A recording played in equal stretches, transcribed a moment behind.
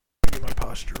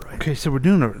posture right. Okay, so we're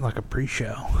doing a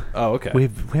pre-show. Oh, okay. We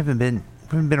haven't been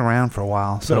around for a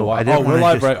while, so I didn't. We're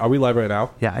live, right? Are we live right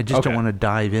now? Yeah, I just don't want to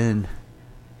dive in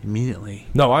immediately.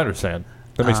 No, I understand.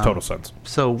 That makes total sense.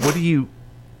 So, what do you?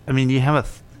 I mean, you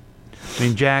have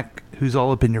Jack, who's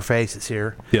all up in your face, is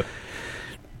here. Yep.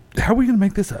 How are we going to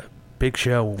make this a big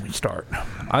show when we start?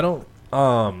 I don't.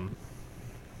 I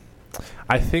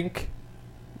think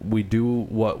we do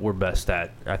what we're best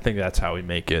at. I think that's how we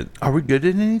make it. Are we good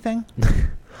at anything?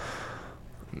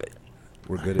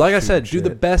 We're good. Like I said, do the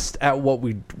best at what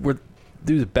we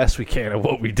do the best we can at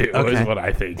what we do. Okay. Is what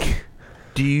I think.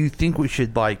 Do you think we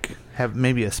should have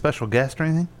maybe a special guest or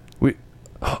anything? Yeah.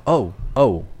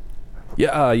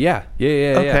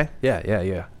 Okay.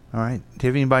 Yeah. All right. Do you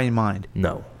have anybody in mind?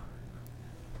 No.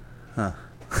 Huh.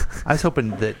 I was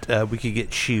hoping that we could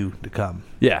get Shu to come.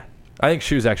 Yeah. I think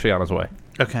Shu's actually on his way.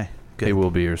 Okay. Good. He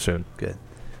will be here soon. Good.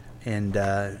 And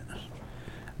I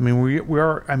mean, we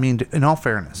are. I mean, in all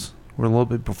fairness, we're a little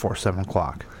bit before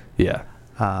 7:00. Yeah.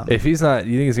 If he's not,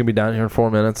 you think he's gonna be down here in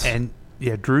 4 minutes? And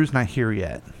yeah, Drew's not here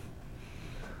yet.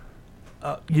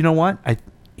 You know what?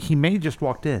 He may have just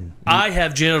walked in. I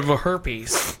have genital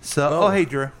herpes. So, hey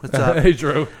Drew, what's up? Hey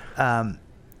Drew.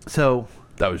 So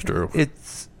that was Drew. It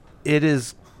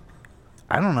is.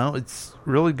 I don't know. It's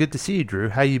really good to see you, Drew.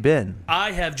 How you been?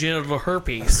 I have genital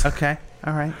herpes. Okay.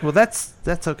 All right. Well, that's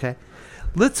okay.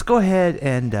 Let's go ahead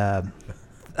and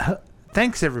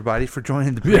thanks everybody for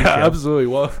joining the pre-show. Yeah, absolutely.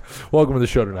 Well, welcome to the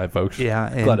show tonight, folks.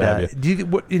 Yeah, and glad to have you. Do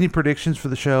you any predictions for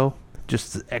the show?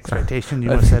 Just the expectation you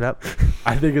want to set up?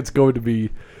 I think it's going to be.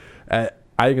 I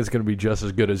think it's going to be just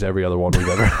as good as every other one we've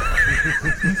ever.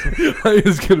 I think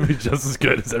it's going to be just as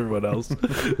good as everyone else.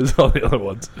 As all the other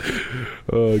ones.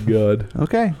 Oh God.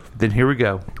 Okay, then here we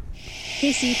go.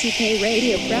 KCTK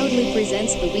Radio proudly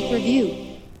presents the Week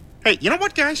Review. Hey, you know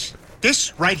what, guys?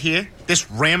 This right here, this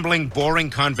rambling,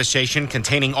 boring conversation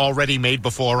containing already made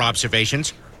before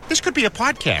observations, this could be a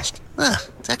podcast.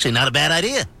 It's actually not a bad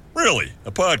idea. Really?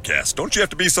 A podcast? Don't you have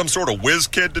to be some sort of whiz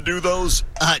kid to do those?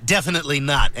 Definitely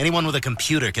not. Anyone with a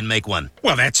computer can make one.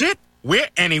 Well, that's it. We're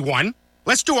anyone.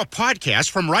 Let's do a podcast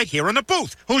from right here in the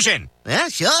booth. Who's in? Yeah,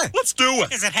 sure. Let's do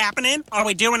it. Is it happening? Are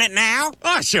we doing it now?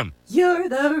 Awesome. You're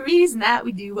the reason that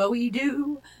we do what we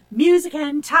do. Music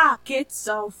and talk, it's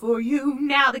all for you.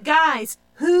 Now the guys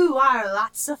who are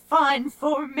lots of fun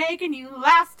for making you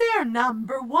laugh, they're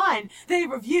number one. They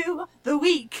review the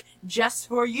week just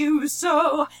for you.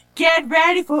 So get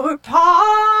ready for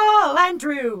Paul and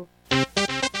Drew.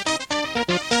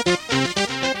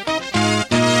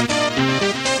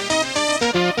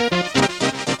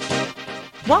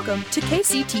 Welcome to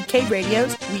KCTK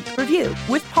Radio's Week Review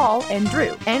with Paul and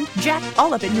Drew and Jack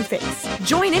all up in your face.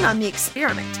 Join in on the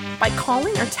experiment by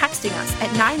calling or texting us at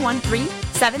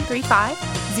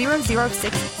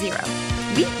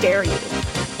 913-735-0060. We dare you.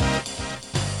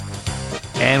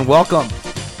 And welcome.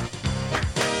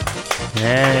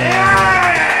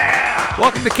 Yeah.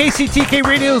 Welcome to KCTK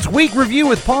Radio's Week Review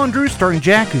with Paul and Drew, starring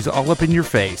Jack, who's all up in your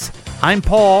face. I'm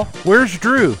Paul. Where's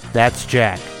Drew? That's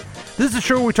Jack. This is a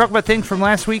show where we talk about things from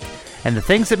last week and the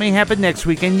things that may happen next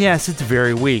week, and yes, it's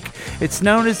very weak. It's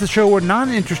known as the show where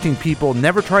non-interesting people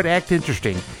never try to act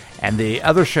interesting, and the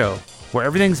other show where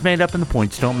everything's made up and the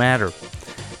points don't matter.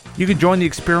 You can join the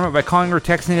experiment by calling or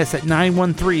texting us at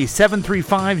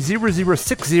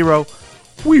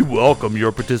 913-735-0060. We welcome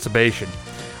your participation.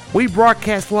 We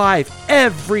broadcast live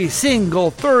every single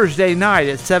Thursday night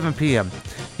at 7 p.m.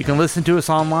 You can listen to us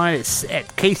online at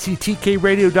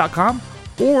kctkradio.com,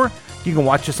 or you can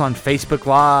watch us on Facebook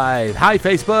Live. Hi,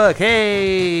 Facebook.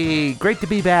 Hey, great to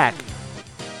be back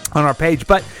on our page.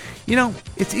 But, you know,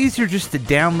 it's easier just to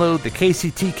download the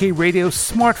KCTK Radio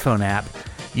smartphone app.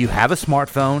 You have a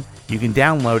smartphone. You can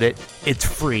download it. It's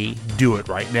free. Do it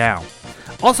right now.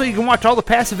 Also, you can watch all the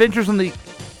past adventures on the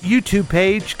YouTube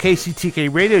page,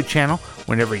 KCTK Radio channel,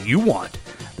 whenever you want.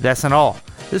 But that's not all.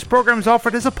 This program is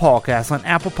offered as a podcast on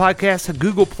Apple Podcasts,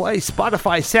 Google Play,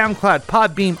 Spotify, SoundCloud,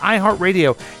 Podbean,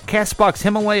 iHeartRadio, CastBox,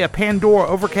 Himalaya, Pandora,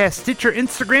 Overcast, Stitcher,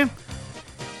 Instagram.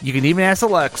 You can even ask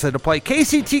Alexa to play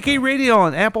KCTK Radio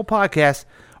on Apple Podcasts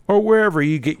or wherever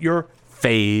you get your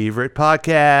favorite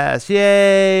podcasts.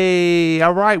 Yay!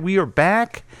 All right, we are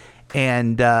back,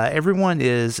 and everyone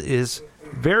is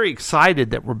very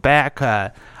excited that we're back.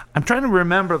 I'm trying to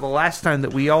remember the last time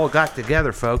that we all got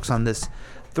together, folks, on this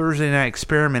Thursday night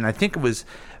experiment. I think it was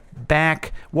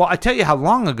back. Well, I tell you how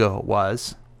long ago it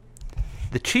was.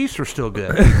 The Chiefs were still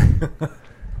good.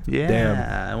 Yeah,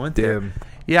 Damn. I went there.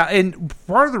 Yeah, and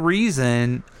part of the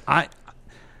reason I've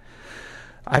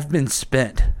been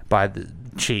spent by the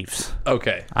Chiefs.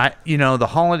 Okay. The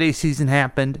holiday season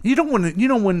happened.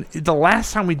 When the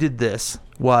last time we did this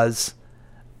was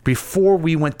before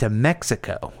we went to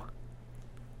Mexico.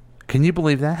 Can you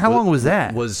believe that? How long was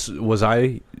that? Was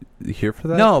I here for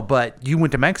that? No, but you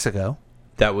went to Mexico.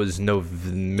 That was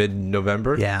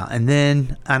mid-November? Yeah, and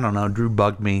then, I don't know, Drew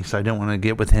bugged me, so I didn't want to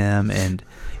get with him and,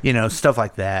 stuff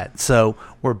like that. So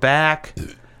we're back.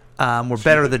 We're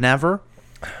better than ever.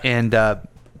 And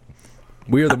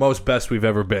we are the most best we've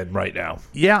ever been right now.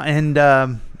 Yeah, and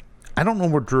I don't know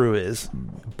where Drew is,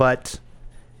 but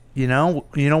you know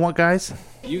what, guys?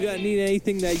 You need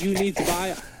anything that you need to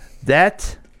buy?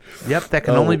 That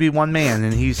can only be one man,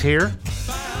 and he's here.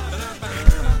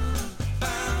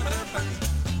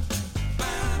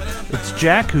 It's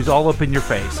Jack, who's all up in your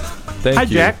face. Hi,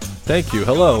 Jack. Thank you.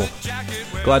 Hello.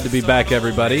 Glad to be back,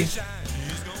 everybody.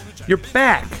 You're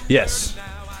back. Yes.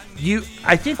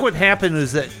 I think what happened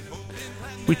was that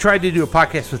we tried to do a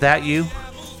podcast without you.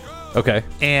 Okay.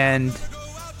 And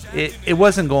it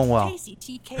wasn't going well.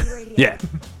 Yeah.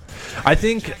 I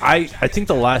think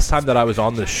the last time that I was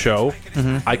on this show,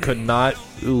 I could not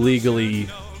legally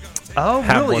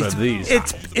have really? one of these.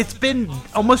 It's been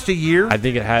almost a year. I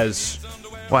think it has.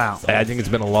 Wow. I think it's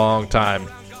been a long time.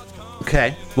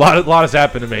 Okay. A lot has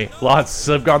happened to me.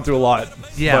 I've gone through a lot.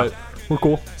 Yeah. But we're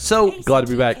cool. So glad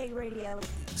to be back.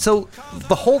 So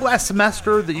the whole last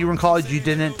semester that you were in college, you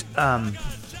didn't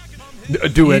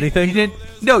do anything. You didn't.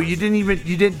 No, you didn't even.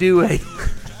 You didn't do a.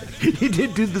 You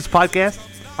didn't do this podcast.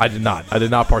 I did not. I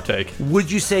did not partake. Would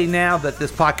you say now that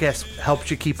this podcast helps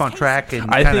you keep on track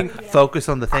and I kind of think- focus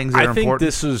on the things that are I think important?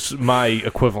 this is my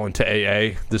equivalent to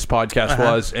AA. This podcast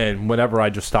was, and whenever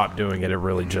I just stopped doing it, it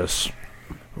really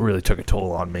took a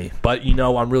toll on me. But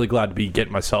I'm really glad to be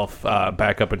getting myself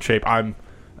back up in shape. I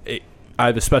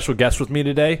have a special guest with me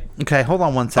today. Okay, hold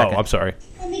on one second. Oh, I'm sorry.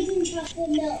 I'm making chocolate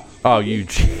milk. Oh, you.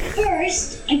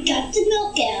 First, I got the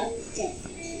milk out.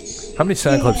 How many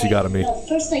sound clips you got of me? No,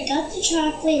 first I got the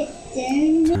chocolate,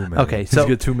 then. Okay, so you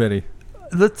get too many.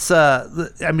 let's.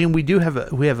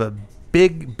 We have a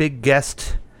big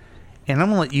guest, and I'm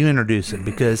gonna let you introduce it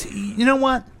because you know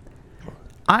what?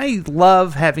 I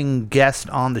love having guests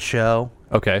on the show.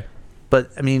 Okay.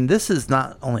 But this is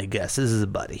not only a guest. This is a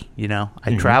buddy.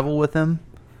 I travel with him.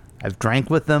 I've drank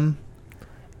with him,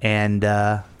 and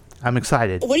I'm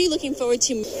excited. What are you looking forward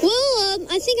to? Well,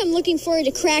 I think I'm looking forward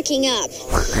to cracking up.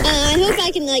 I hope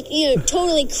I can,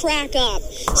 totally crack up.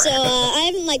 So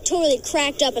I haven't, totally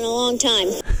cracked up in a long time.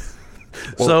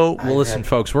 Well, listen,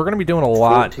 folks, we're going to be doing a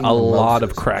lot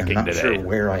of cracking I'm not today. sure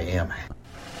where I am.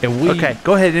 And Okay,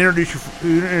 go ahead.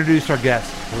 Introduce our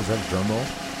guest. Was that a drum roll?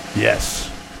 Yes.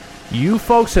 You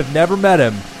folks have never met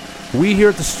him. We here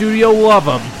at the studio love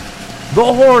him. The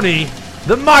horny,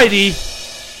 the mighty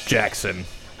Jackson.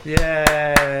 Yay!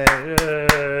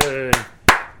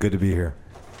 Good to be here.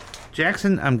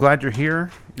 Jackson, I'm glad you're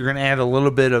here. You're going to add a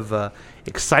little bit of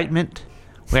excitement.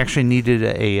 We actually needed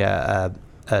a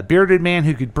bearded man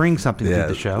who could bring something to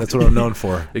the show. That's what I'm known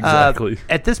for. Exactly.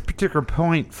 At this particular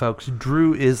point, folks,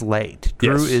 Drew is late.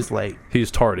 Drew is late.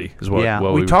 He's tardy, is what, yeah,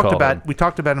 what we would talked call about him. we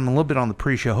talked about him a little bit on the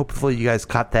pre-show. Hopefully, you guys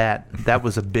caught that. That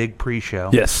was a big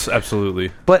pre-show. Yes,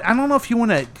 absolutely. But I don't know if you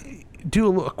want to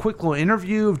do a quick little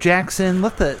interview of Jackson.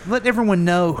 Let everyone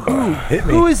know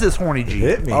who is this horny G?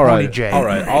 Hit me. All right, Horny J. all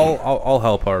right. I'll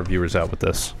help our viewers out with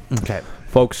this. Okay,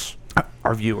 Folks.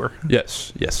 our viewer.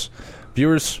 Yes.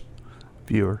 Viewers.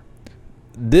 Viewer.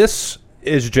 This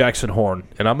is Jackson Horn,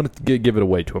 and I'm going to give it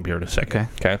away to him here in a second.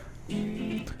 Okay.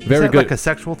 Is Very that good. like a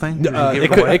sexual thing?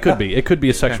 It could be. It could be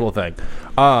a sexual thing.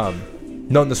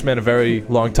 Known this man a very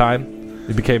long time.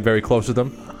 We became very close with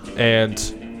him,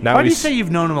 and now Why do you say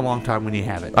you've known him a long time when you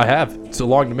haven't? I have. It's a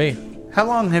long to me. How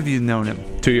long have you known him?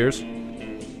 2 years.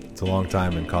 It's a long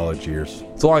time in college years.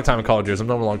 It's a long time in college years. I've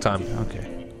known him a long time. Okay.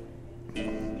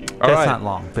 All That's right. not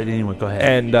long, but anyway, go ahead.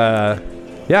 And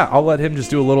yeah, I'll let him just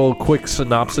do a little quick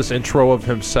synopsis intro of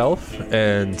himself,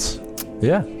 and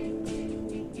yeah.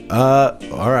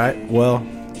 All right. Well,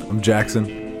 I'm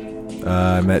Jackson.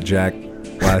 I met Jack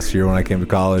last year when I came to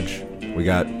college. We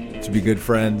got to be good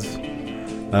friends.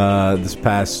 This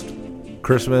past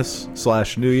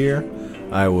Christmas/New Year,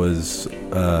 I was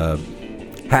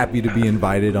happy to be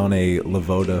invited on a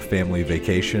Lavoda family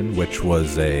vacation, which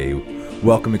was a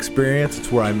welcome experience.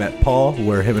 It's where I met Paul,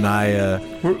 where him and I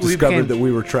discovered that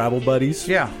we were travel buddies.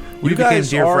 Yeah. We You became guys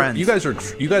dear are friends. you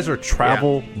guys are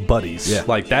travel buddies. Yeah.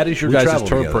 Like that is your We guys' travel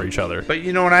term together. for each other. But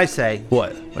you know what I say?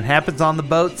 What? What happens on the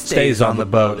boat Stays on the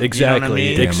boat. You know Exactly. what I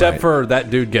mean? Damn Except right. for that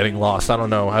dude getting lost. I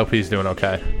don't know. I hope he's doing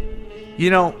okay.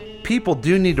 You know, people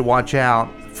do need to watch out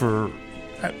for.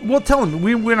 Well, tell them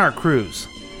we win our cruise,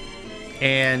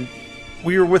 and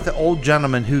we were with the old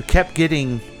gentleman who kept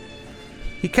getting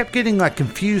like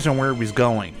confused on where he was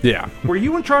going. Yeah. Were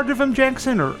you in charge of him,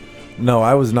 Jackson, or? No,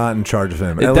 I was not in charge of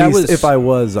him. At That least was- if I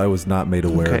was not made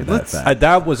aware Okay, of that let's- fact.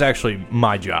 That was actually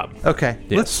my job. Okay.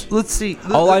 Yes. Let's see.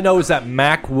 All I know is that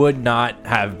Mac would not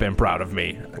have been proud of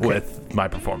me with my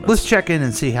performance. Let's check in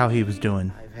and see how he was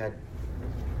doing.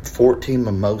 14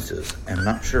 mimosas. I'm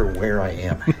not sure where I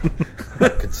am.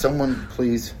 Could someone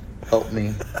please help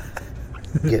me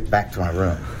get back to my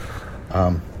room?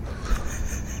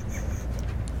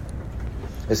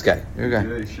 This guy. Your guy.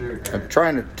 Yeah, sure. I'm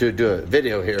trying to do a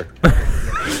video here.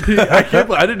 I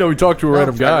didn't know we talked to a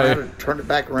random guy. Turn it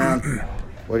back around.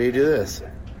 What do you do this?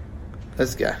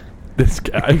 This guy. This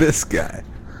guy. This guy.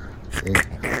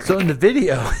 So in the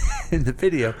video,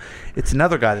 it's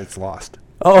another guy that's lost.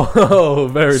 Oh,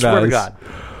 very nice. Swear to God.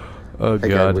 Oh, That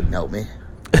guy God. wouldn't help me.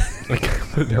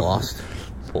 Lost.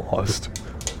 On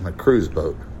a cruise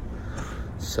boat.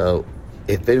 So,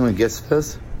 if anyone gets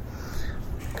this,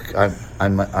 I'm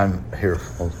here.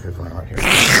 Oh, here's one right here.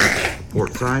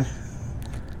 Port side.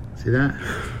 See that?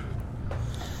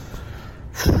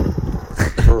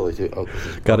 It's early too. Oh,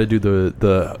 Got to do the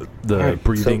Alright,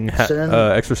 breathing so send,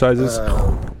 exercises.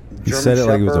 He said it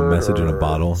like it was a message in a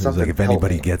bottle. He was like, if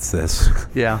anybody gets this.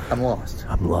 Yeah. I'm lost.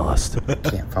 I'm lost.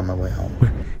 Can't find my way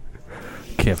home.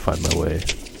 Can't find my way.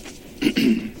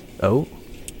 Oh.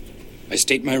 I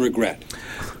state my regret.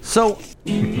 So,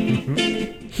 do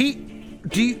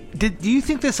you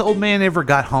think this old man ever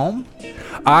got home?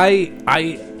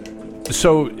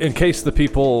 So in case the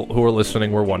people who are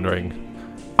listening were wondering,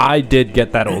 I did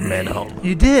get that old man home.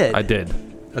 You did? I did.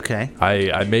 Okay.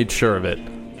 I made sure of it.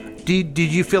 Did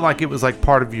you feel like it was like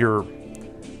part of your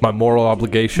my moral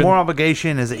obligation? Moral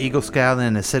obligation as an Eagle Scout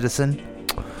and a citizen?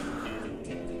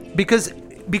 Because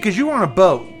you were on a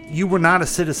boat, you were not a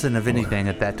citizen of anything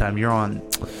at that time. You're on.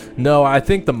 No, I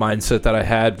think the mindset that I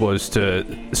had was to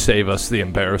save us the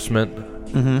embarrassment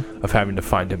of having to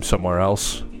find him somewhere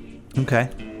else. Okay.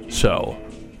 So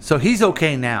he's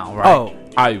okay now, right? Oh,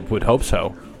 I would hope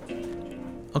so.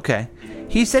 Okay.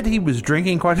 He said he was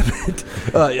drinking quite a bit.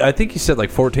 I think he said like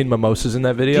 14 mimosas in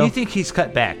that video. Do you think he's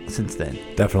cut back since then?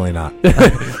 Definitely not.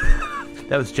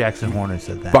 That was Jackson Horner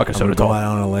said that. I'm going to go out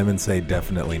on a limb and say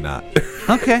definitely not.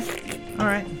 Okay. All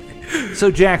right.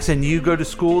 So, Jackson, you go to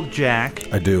school,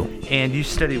 Jack. I do. And you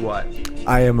study what?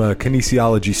 I am a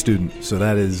kinesiology student. So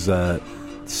that is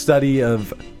study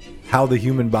of how the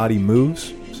human body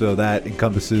moves. So that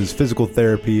encompasses physical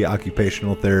therapy,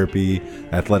 occupational therapy,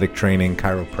 athletic training,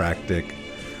 chiropractic,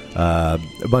 a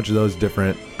bunch of those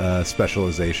different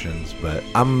specializations. But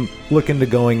I'm looking to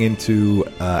going into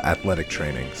athletic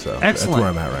training. So that's where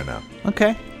I'm at right now.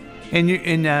 Okay.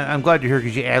 And I'm glad you're here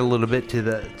because you add a little bit to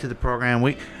the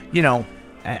program.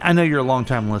 I know you're a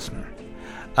long-time listener.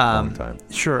 Long time.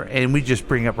 Sure. And we just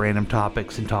bring up random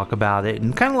topics and talk about it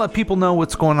and kind of let people know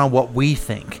what's going on, what we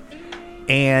think.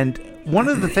 And one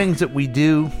of the things that we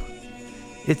do,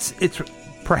 it's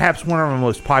perhaps one of our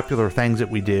most popular things that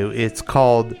we do. It's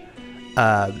called,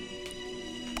 where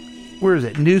is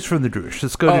it? News from the Droosh.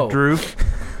 Let's go to Drew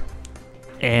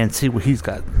and see what he's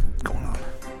got going on.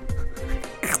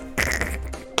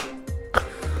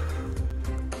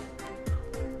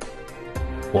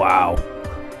 Wow.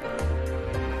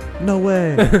 No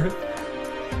way.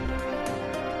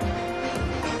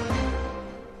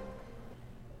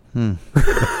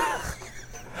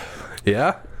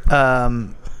 Yeah? I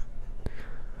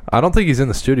don't think he's in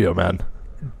the studio, man.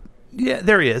 Yeah,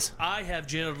 there he is. I have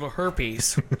genital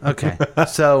herpes. Okay.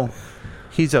 So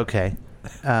he's okay.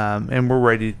 And we're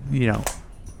ready,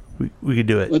 we could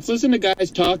do it. Let's listen to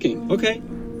guys talking. Okay.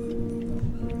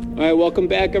 All right, welcome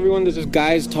back, everyone. This is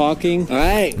Guys Talking. All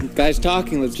right, Guys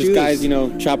Talking. Let's just guys,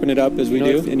 chopping it up as we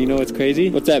do. And what's crazy?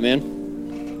 What's that,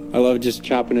 man? I love just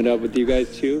chopping it up with you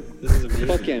guys, too. This is amazing.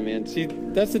 Fuck yeah, man. See,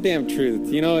 that's the damn truth.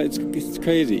 It's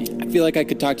crazy. I feel like I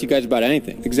could talk to you guys about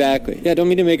anything. Exactly. Yeah, don't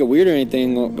mean to make it weird or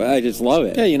anything, but I just love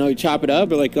it. Yeah, you chop it up,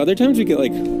 but, other times we get,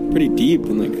 pretty deep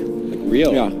and,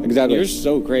 real. Yeah, exactly. You're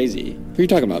so crazy. Who are you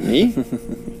talking about, me?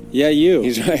 Yeah, you.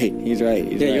 He's right.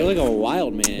 You're like a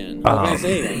wild man. What can I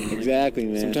say? Exactly,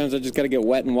 man. Sometimes I just gotta get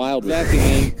wet and wild. Exactly,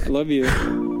 man. I love you.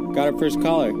 Got our first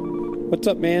caller. What's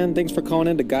up, man? Thanks for calling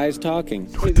in to Guys Talking.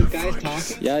 Is it Guys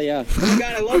Talking? Yeah. Oh my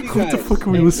God, I love you guys. What the fuck are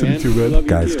we listening to, man?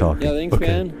 Guys Talking. Yeah, thanks,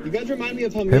 man. You guys remind me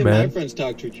of how me and my friends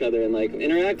talk to each other and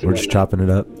interact. We're just chopping it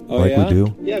up we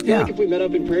do. Yeah, I feel like if we met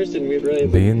up in person, we'd really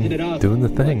hit it off. Doing the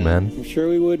thing, man. I'm sure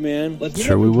we would, man.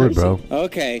 Sure we would, bro.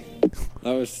 Okay.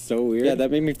 That was so weird. Yeah, that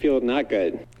made me feel not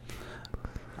good.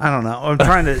 I don't know. I'm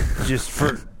trying to just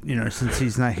for since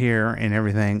he's not here and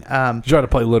everything. Trying to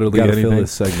play literally Gotta anything. fill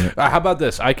this segment. How about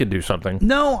this? I can do something.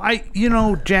 No,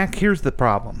 Jack. Here's the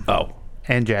problem. Oh,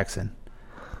 and Jackson.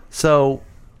 So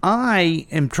I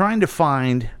am trying to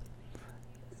find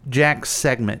Jack's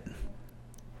segment.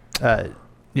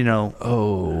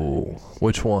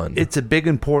 Which one? It's a big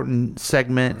important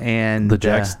segment, and the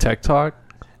Jack's Tech Talk.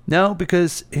 No,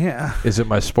 because is it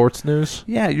my sports news?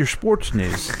 Yeah, your sports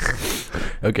news.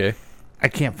 Okay, I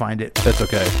can't find it. That's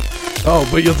okay. Oh,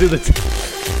 but you'll do the.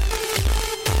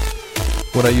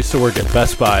 When I used to work at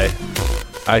Best Buy,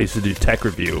 I used to do tech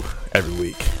review every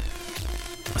week.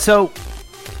 So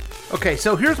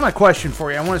here's my question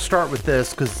for you. I want to start with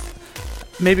this because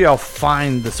maybe I'll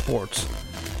find the sports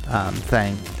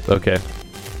thing. Okay.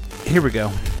 Here we go.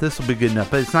 This will be good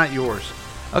enough, but it's not yours.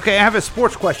 Okay, I have a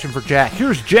sports question for Jack.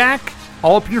 Here's Jack,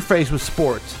 all up in your face with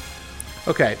sports.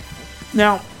 Okay.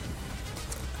 Now,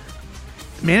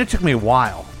 man, it took me a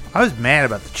while. I was mad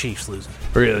about the Chiefs losing.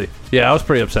 Really? Yeah, I was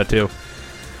pretty upset too.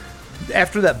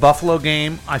 After that Buffalo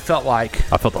game, I felt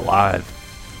alive.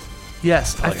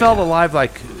 Yes, I felt alive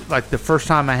like the first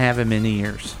time I have in many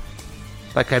years.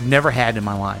 Like I've never had in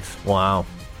my life. Wow.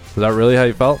 Is that really how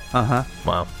you felt? Uh-huh.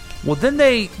 Wow. Well, then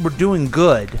they were doing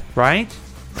good, right?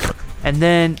 And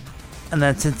then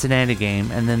Cincinnati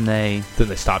game, and then they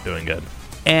stopped doing good.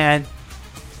 And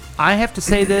I have to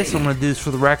say this. I'm going to do this for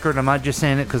the record. I'm not just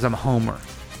saying it because I'm a homer.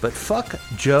 But fuck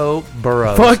Joe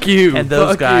Burrow. Fuck you. And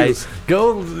those fuck guys.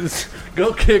 You.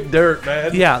 Go kick dirt,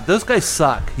 man. Yeah, those guys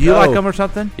suck. You like them or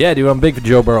something? Yeah, dude. I'm a big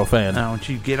Joe Burrow fan. I want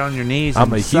you to get on your knees.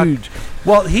 I'm and a suck. huge.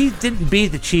 Well, he didn't beat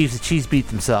the Chiefs. The Chiefs beat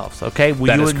themselves. Okay,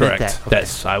 will you admit correct. that? Okay.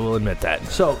 Yes, I will admit that.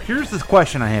 So here's the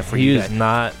question I have for you. He is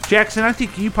not Jackson. I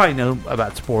think you probably know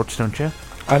about sports, don't you?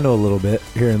 I know a little bit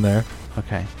here and there.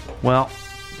 Okay. Well,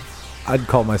 I'd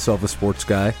call myself a sports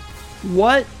guy.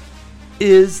 What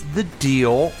is the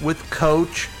deal with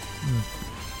Coach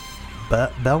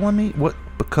Bellamy? What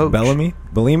Coach Bellamy?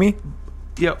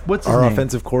 Yeah, what's his name? name?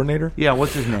 Offensive coordinator? Yeah,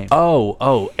 what's his name?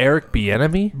 Oh, Eric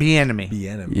Bieniemy?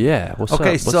 Bieniemy. Yeah, what's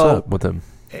so up with him?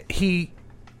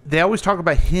 They always talk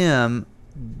about him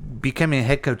becoming a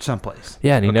head coach someplace.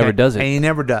 Yeah, and he never does it. And he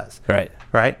never does.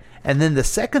 Right. And then the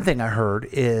second thing I heard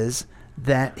is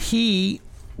that he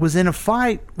was in a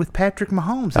fight with Patrick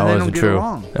Mahomes. That and they wasn't don't get true. It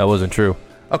wrong. That wasn't true.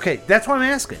 Okay, that's what I'm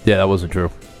asking. Yeah, that wasn't true.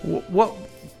 What?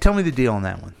 Tell me the deal on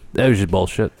that one. That was just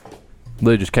bullshit.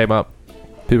 They just came up.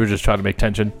 People were just trying to make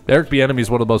tension. Eric Bieniemy is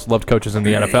one of the most loved coaches in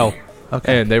the NFL.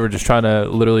 Okay. And they were just trying to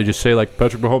literally just say, like,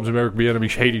 Patrick Mahomes and Eric Bieniemy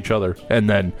hate each other. And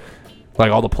then,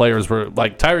 like, all the players were,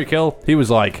 like, Tyreek Hill, he was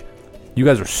like, you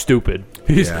guys are stupid.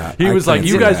 He was like,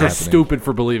 you guys are stupid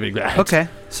for believing that. Okay.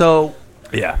 So,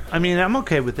 yeah. I mean, I'm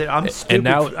okay with it. I'm stupid.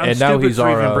 Now he's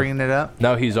even bringing it up.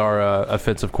 Now he's our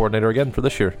offensive coordinator again for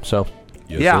this year. So,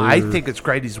 yeah, I think it's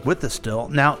great he's with us still.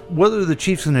 Now, what are the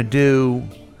Chiefs going to do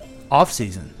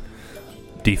off-season?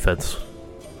 Defense.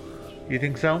 You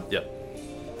think so? Yep.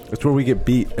 That's where we get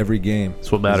beat every game.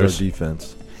 That's what matters. Our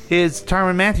defense. Is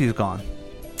Tyrann Mathieu gone?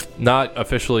 Not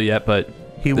officially yet, but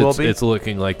he will be. It's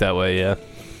looking like that way, yeah.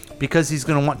 Because he's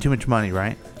going to want too much money,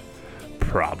 right?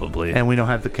 Probably. And we don't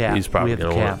have the cap. He's probably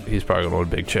going to want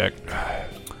a big check.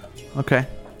 Okay.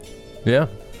 Yeah.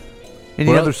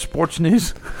 Any other sports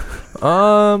news?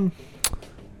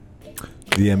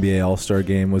 The NBA All-Star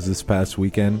Game was this past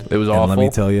weekend. It was and awful. Let me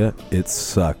tell you, it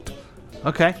sucked.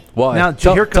 Okay. Why? Now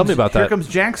tell me about that. Here comes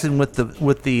Jackson with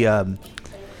the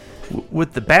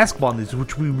basketball news,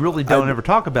 which we really don't ever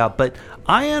talk about. But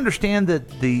I understand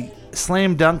that the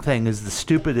slam dunk thing is the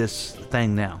stupidest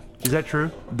thing now. Is that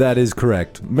true? That is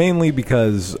correct. Mainly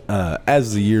because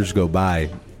as the years go by,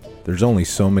 there's only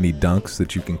so many dunks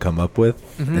that you can come up with.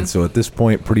 Mhm. And so at this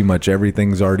point, pretty much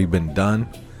everything's already been done.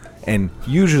 And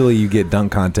usually you get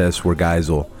dunk contests where guys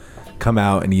will come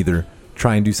out and either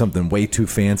try and do something way too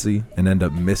fancy and end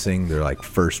up missing their like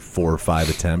first 4 or 5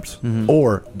 attempts,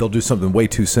 or they'll do something way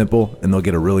too simple and they'll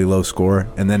get a really low score,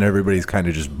 and then everybody's kind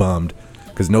of just bummed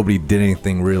because nobody did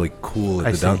anything really cool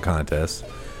at the dunk contest.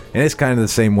 And it's kind of the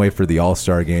same way for the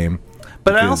All-Star game.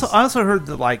 But I also heard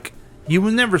that like you're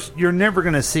never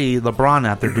going to see LeBron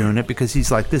out there doing it because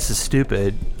he's like, this is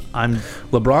stupid.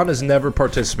 LeBron has never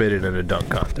participated in a dunk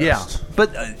contest. Yeah,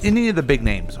 but any of the big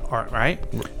names are right.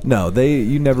 No,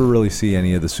 you never really see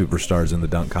any of the superstars in the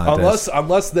dunk contest.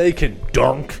 Unless they can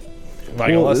dunk.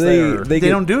 Like, Well, unless they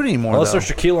don't do it anymore. Unless though.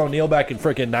 they're Shaquille O'Neal back in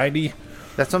freaking 90.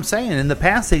 That's what I'm saying. In the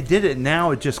past they did it.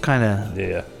 Now it just kind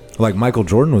of Like Michael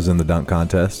Jordan was in the dunk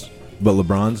contest, but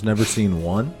LeBron's never seen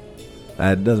one.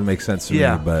 That doesn't make sense to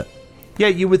me, but Yeah,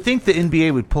 you would think the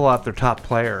NBA would pull out their top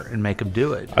player and make him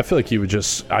do it. I feel like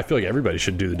I feel like everybody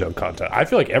should do the dunk contest. I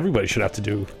feel like everybody should have to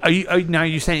do. Are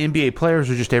you saying NBA players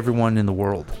or just everyone in the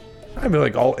world? I mean,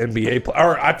 like all NBA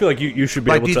or I feel like you should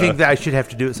be able to. Do you think that I should have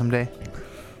to do it someday?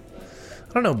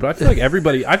 I don't know, but I feel like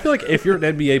everybody. I feel like if you're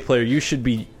an NBA player, you should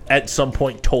be at some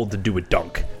point told to do a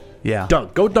dunk. Yeah.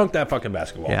 Dunk. Go dunk that fucking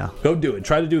basketball. Yeah. Go do it.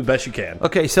 Try to do the best you can.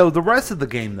 Okay, so the rest of the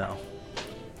game, though.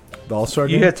 The All-Star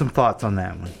game? You had some thoughts on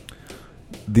that one.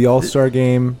 The All-Star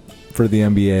game for the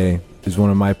NBA is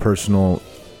one of my personal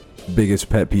biggest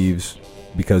pet peeves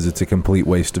because it's a complete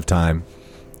waste of time.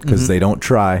 Because they don't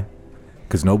try.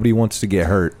 Because nobody wants to get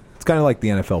hurt. It's kind of like the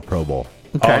NFL Pro Bowl.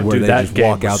 Okay. Where Dude, they that just game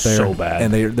walk out was there so bad.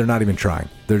 and they're not even trying.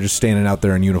 They're just standing out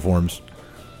there in uniforms,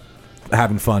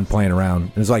 having fun, playing around.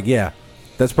 And it's like, yeah,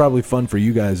 that's probably fun for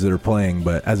you guys that are playing,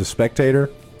 but as a spectator,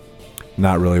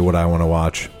 not really what I want to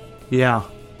watch. Yeah.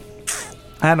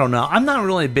 I don't know. I'm not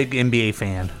really a big NBA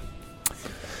fan.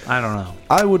 I don't know.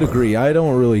 I would agree. I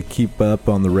don't really keep up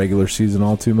on the regular season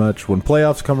all too much. When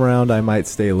playoffs come around, I might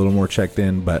stay a little more checked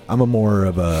in, but I'm a more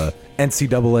of a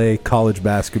NCAA college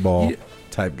basketball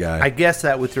type guy. I guess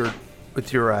that with your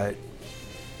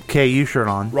KU shirt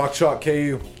on. Rock Chalk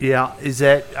KU. Yeah.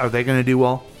 Are they going to do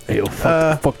well? Hey,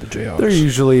 fuck the Jayhawks. They're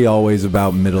usually always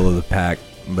about middle of the pack,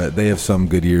 but they have some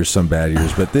good years, some bad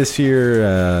years. But this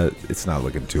year, it's not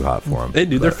looking too hot for them. Hey,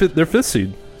 dude, they're fifth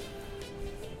seed.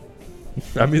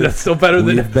 I mean, that's still better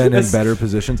than we've been in better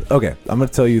positions. Okay, I'm going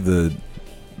to tell you the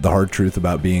hard truth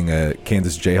about being a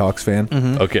Kansas Jayhawks fan.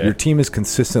 Mm-hmm. Okay, your team is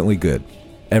consistently good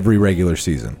every regular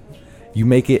season. You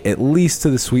make it at least to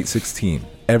the Sweet 16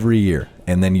 every year,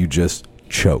 and then you just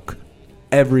choke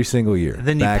every single year,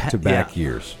 back-to-back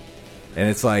years. And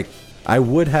it's like, I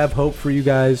would have hope for you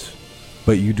guys,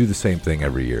 but you do the same thing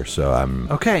every year, so I'm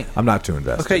not too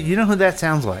invested. Okay, you know who that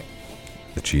sounds like?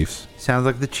 The Chiefs. Sounds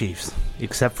like the Chiefs,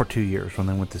 except for 2 years when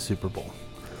they went to the Super Bowl.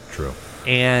 True.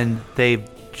 And they've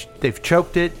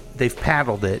choked it, they've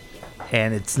paddled it,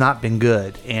 and it's not been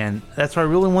good. And that's why I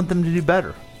really want them to do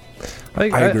better. I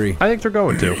agree. I think they're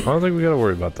going to. I don't think we got to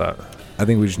worry about that. I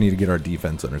think we just need to get our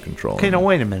defense under control. Okay, now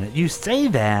wait a minute. You say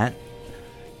that,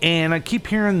 and I keep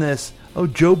hearing this. Oh,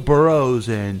 Joe Burrows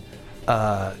and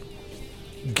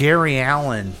Gary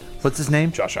Allen. What's his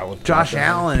name? Josh Allen. Josh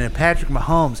Allen and Patrick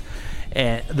Mahomes.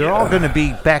 And they're all going to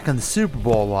be back in the Super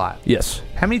Bowl a lot. Yes.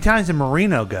 How many times did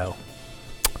Marino go?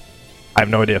 I have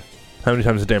no idea. How many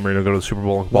times did Dan Marino go to the Super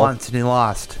Bowl? Once, and he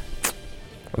lost.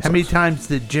 How many times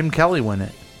did Jim Kelly win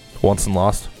it? Once and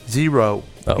lost? 0.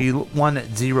 Oh. He won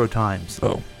it 0 times.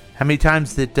 Oh. How many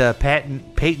times did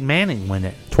Peyton Manning win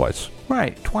it? Twice.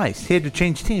 Right, twice. He had to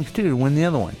change teams, too, to win the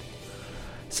other one.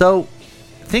 So,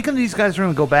 thinking these guys are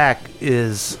going to go back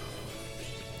is,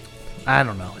 I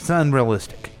don't know, it's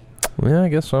unrealistic. Yeah, I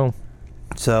guess so.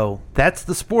 So, that's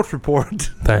the sports report.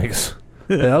 Thanks.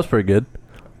 Yeah, that was pretty good.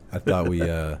 I thought we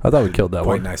killed that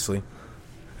quite one nicely.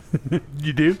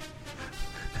 You do?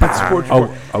 That's sports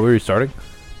report. Are we restarting?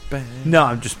 No,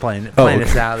 I'm just playing Oh, us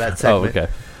okay. out of that segment.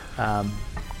 Oh, okay.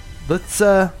 Let's,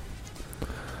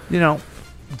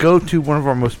 go to one of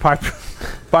our most popular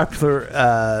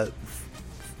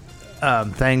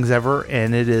things ever,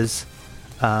 and it is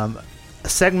a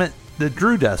segment that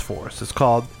Drew does for us. It's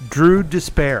called Drew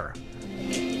Despair.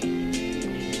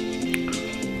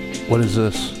 What is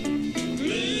this?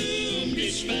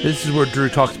 This is where Drew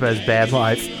talks about his bad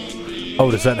life. Oh,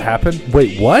 does that happen?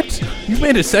 Wait, what? You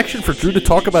made a section for Drew to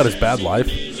talk about his bad life?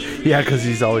 Yeah, because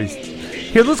he's always...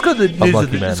 Here, let's go to the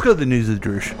news. Let's go to the news of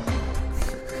Droosh.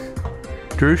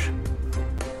 Droosh?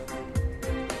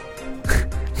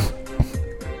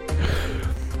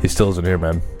 He still isn't here,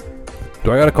 man.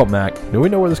 Do I gotta call Mac? Do we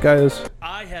know where this guy is?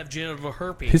 I have genital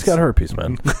herpes. He's got herpes,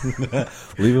 man.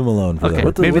 Leave him alone for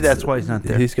that. Maybe that's why he's not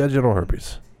there. He's got genital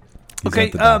herpes. He's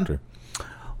not the doctor.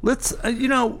 Let's,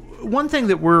 one thing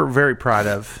that we're very proud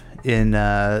of in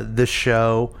this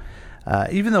show,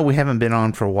 even though we haven't been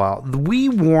on for a while, we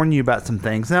warn you about some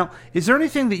things. Now, is there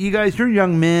anything that you guys, you're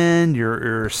young men,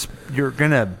 you're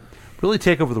going to really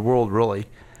take over the world, really.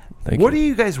 What do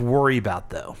you guys worry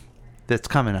about, though, that's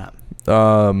coming up?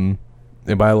 Am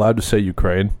I allowed to say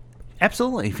Ukraine?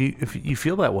 Absolutely, if you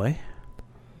feel that way.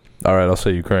 All right, I'll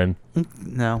say Ukraine.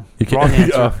 No, you can't. Wrong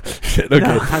answer. Oh, shit, okay.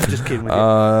 No, I'm just kidding with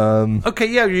you. Okay,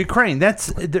 yeah, Ukraine.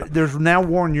 There's now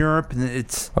war in Europe, and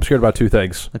it's. I'm scared about two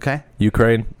things. Okay.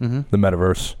 Ukraine, the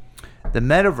metaverse. The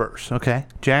metaverse. Okay,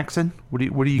 Jackson. What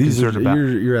are you concerned about?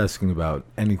 You're asking about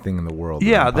anything in the world.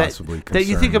 Yeah, that I'm possibly that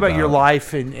you think about your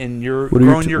life and your what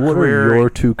growing your career. What are your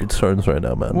two concerns right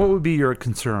now, man? What would be your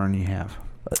concern you have?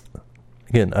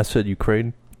 Again, I said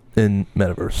Ukraine and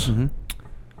metaverse.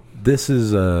 this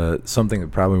is something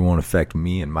that probably won't affect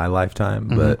me in my lifetime,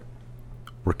 but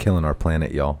we're killing our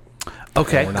planet, y'all.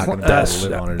 Okay, And we're not going to be able to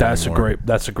live on it anymore.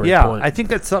 That's a great yeah, point. I think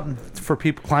that's something for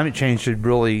people. Climate change should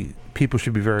really, people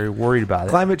should be very worried about it.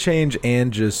 Climate change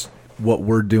and just what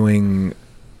we're doing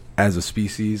as a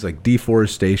species, like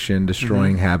deforestation,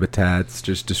 destroying habitats,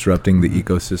 just disrupting the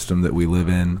ecosystem that we live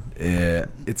in.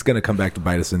 It's going to come back to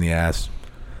bite us in the ass.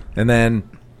 And then,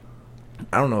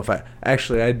 I don't know if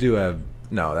I do have,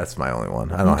 no, that's my only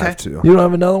one. I don't have to. You don't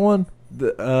have another one?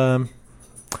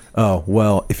 Oh,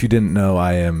 well, if you didn't know,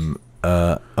 I am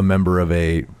a member of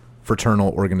a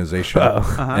fraternal organization,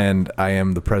 and I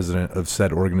am the president of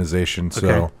said organization,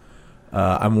 so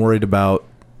I'm worried about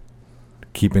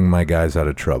keeping my guys out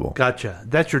of trouble. Gotcha.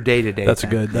 That's your day-to-day. That's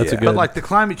thing. a good. But like the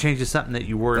climate change is something that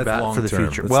you worry about for the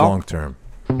future. That's long term.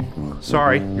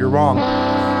 Sorry, you're wrong.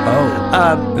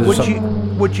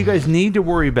 What you guys need to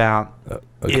worry about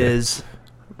is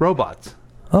robots.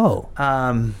 Oh.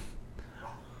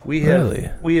 We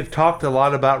have talked a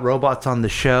lot about robots on the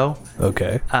show.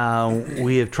 Okay.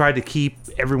 We have tried to keep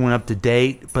everyone up to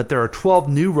date, but there are 12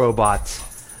 new robots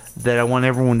that I want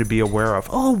everyone to be aware of.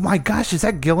 Oh my gosh, is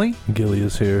that Gilly? Gilly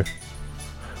is here.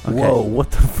 Okay. Whoa,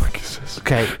 what the fuck is this?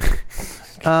 Okay.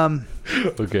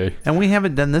 Okay. And we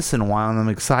haven't done this in a while, and I'm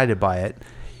excited by it.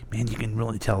 Man, you can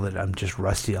really tell that I'm just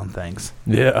rusty on things.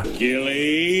 Yeah.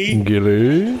 Gilly.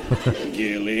 Gilly.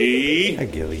 Gilly. Hi,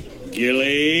 Gilly.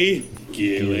 Gilly.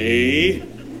 Gilly.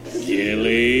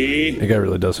 Gilly. That guy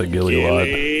really does say Gilly a lot.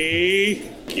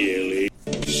 Gilly.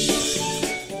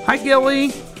 Hi,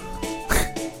 Gilly.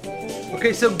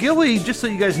 Okay, so Gilly, just so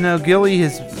you guys know, Gilly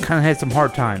has kind of had some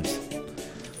hard times.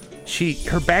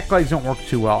 Her back legs don't work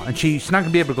too well, and she's not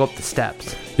going to be able to go up the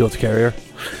steps. You'll have to carry her?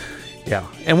 Yeah.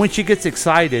 And when she gets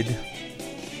excited,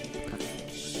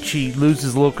 she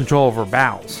loses a little control of her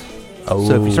bowels. Oh.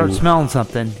 So if you start smelling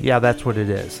something, yeah, that's what it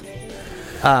is.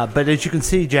 But as you can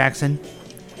see, Jackson,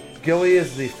 Gilly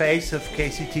is the face of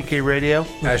KCTK Radio.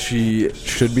 As she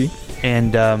should be.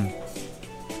 And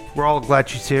we're all glad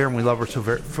she's here, and we love her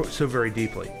so very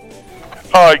deeply.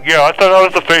 Yeah, I thought I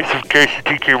was the face of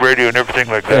KCTK Radio and everything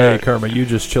like that. Hey, Kermit, you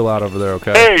just chill out over there,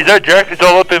 okay? Hey, is that Jack? It's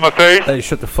all up in my face? Hey,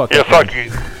 shut the fuck yeah, up. Yeah, fuck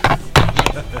you.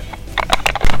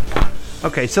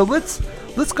 Okay, so let's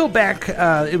go back.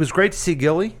 It was great to see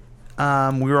Gilly.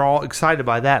 We were all excited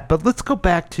by that. But let's go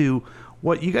back to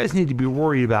what you guys need to be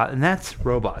worried about, and that's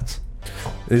robots.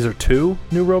 These are 2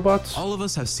 new robots? All of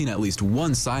us have seen at least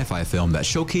one sci-fi film that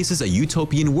showcases a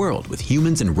utopian world with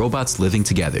humans and robots living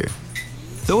together.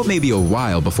 Though it may be a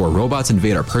while before robots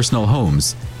invade our personal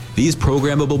homes, these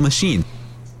programmable machines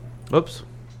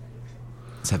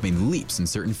have made leaps in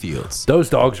certain fields. Those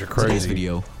dogs are crazy. In today's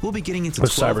video, we'll be getting into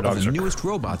Those 12 cyber dogs of the are newest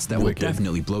robots that wicked. will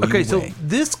definitely blow you away. Okay, so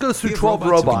this goes through We have 12 who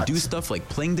robots. can do stuff like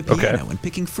playing the piano and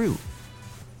picking fruit.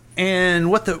 And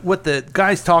what the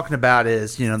guy's talking about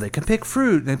is, they can pick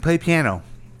fruit and they play piano.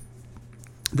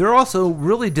 They're also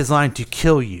really designed to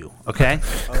kill you, okay?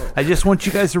 I just want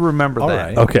you guys to remember that.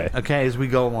 Right. Okay. Okay, as we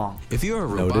go along. If you're a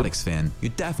robotics fan, you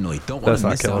definitely don't want to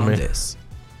miss out on this.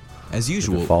 As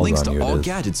usual, links to all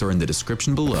gadgets are in the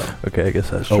description below. Okay, I guess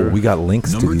that's true. Oh, we got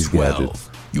links Number to these 12, gadgets.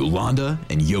 Yolanda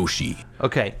and Yoshi.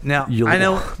 Okay, now, I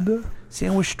know... See, I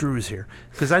wish Drew's here,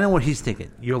 because I know what he's thinking.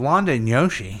 Yolanda and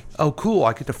Yoshi? Oh, cool,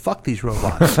 I get to fuck these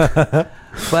robots.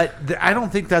 But I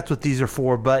don't think that's what these are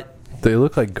for, but... They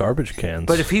look like garbage cans.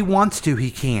 But if he wants to,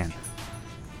 he can.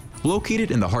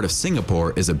 Located in the heart of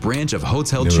Singapore is a branch of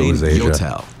hotel chain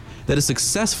Yotel that has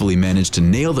successfully managed to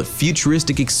nail the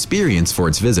futuristic experience for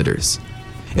its visitors.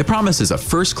 It promises a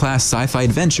first-class sci-fi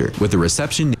adventure with a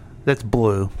reception... That's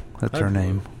Blue. That's her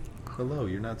name. Hello,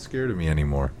 you're not scared of me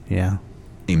anymore. Yeah.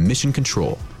 Mission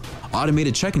control,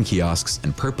 automated check-in kiosks,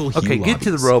 and purple hue Okay, get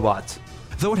to the robots.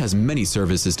 Though it has many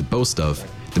services to boast of,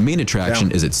 the main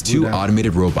attraction is its 2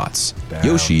 automated robots,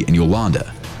 Yoshi and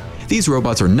Yolanda. These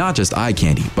robots are not just eye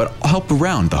candy, but help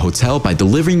around the hotel by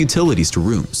delivering utilities to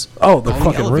rooms. Oh, the calling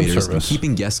fucking room elevators and service.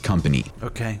 keeping guests company.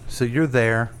 Okay, so you're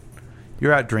there.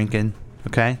 You're out drinking,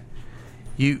 okay?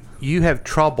 You have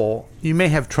trouble. You may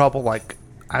have trouble, like,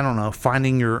 I don't know,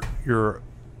 finding your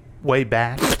way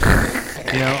back,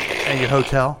 at your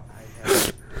hotel.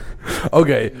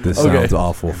 Okay. This sounds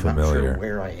awful familiar.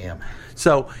 Where I am.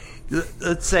 So,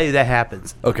 let's say that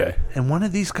happens. Okay. And one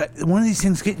of these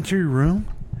things get into your room,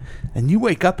 and you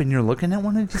wake up and you're looking at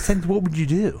one of these things. What would you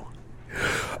do?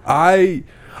 I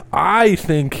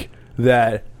think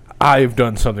that I've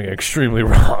done something extremely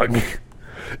wrong.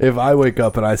 If I wake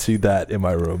up and I see that in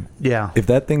my room. Yeah. If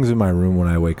that thing's in my room when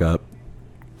I wake up,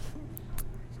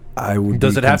 I would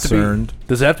Does be it have concerned. to be?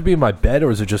 Does it have to be in my bed, or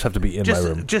does it just have to be in my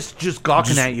room? Just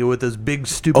gawking at you with those big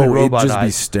stupid Oh, robot it'd just be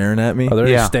eyes. staring at me? Are there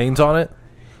any Yeah. stains on it?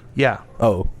 Yeah.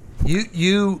 Oh,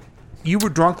 You were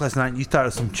drunk last night and you thought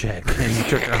of some chick and you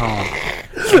took her home.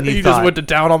 And You just went to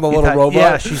town on the little robot?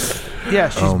 Yeah, she's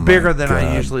Oh my bigger than I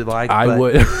God. usually like. I but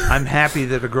would- I'm happy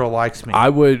that a girl likes me. I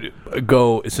would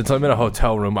go, since I'm in a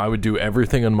hotel room, I would do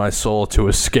everything in my soul to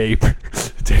escape.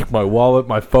 Take my wallet,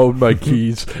 my phone, my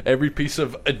keys, every piece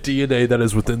of a DNA that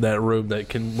is within that room that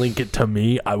can link it to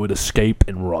me, I would escape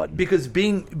and run. because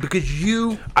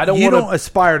you I don't you wanna- don't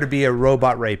aspire to be a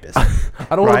robot rapist. I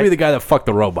don't want to Right? be the guy that fucked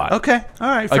the robot. Okay, all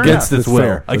right, fair Against enough. its will.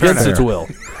 fair. That's Against fair. its will.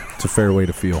 It's a fair way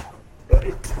to feel.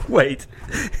 Wait,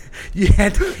 you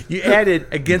added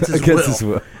against his Against will. his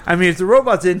will. I mean, if the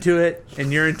robot's into it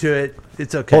and you're into it,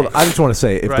 it's okay. Hold on, I just want to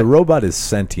say, if Right. the robot is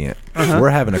sentient, Uh-huh. we're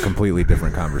having a completely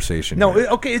different conversation. No, here.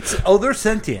 okay, they're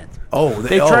sentient. Oh,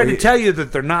 They tried to tell you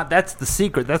that they're not. That's the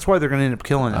secret. That's why they're going to end up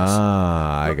killing us.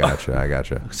 Ah, I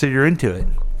gotcha. So you're into it.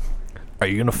 Are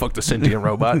you going to fuck the sentient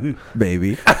robot?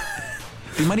 Baby.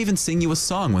 They might even sing you a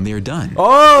song when they are done.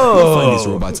 Oh! You'll find these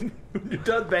robots You're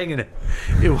done banging it.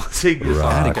 It will sing you a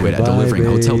song. adequate at delivering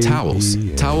hotel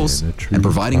towels, and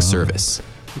providing service.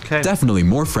 Okay. Definitely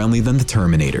more friendly than the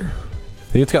Terminator. I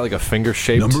think it's got like a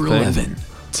finger-shaped Number thing. 11,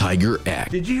 Tiger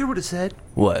X. Did you hear what it said?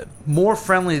 What? More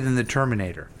friendly than the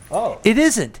Terminator. Oh. It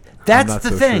isn't. That's not the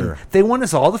so thing. sure. They want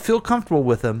us all to feel comfortable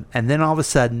with them, and then all of a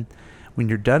sudden, when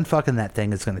you're done fucking that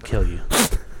thing, it's going to kill you.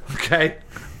 Okay?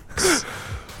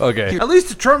 Okay. At least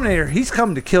the Terminator, he's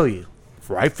come to kill you.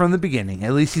 Right from the beginning.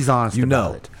 At least he's honest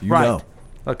about it. You right. know.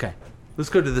 Okay. Let's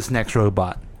go to this next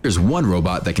robot. There's one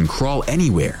robot that can crawl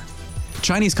anywhere.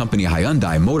 Chinese company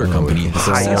Hyundai Motor Company has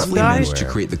successfully Hyundai? managed to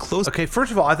create the closest. Okay,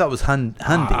 first of all, I thought it was Hyundai.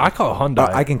 I call it Hyundai.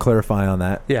 I can clarify on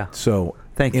that. Yeah. So,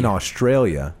 Thank in you.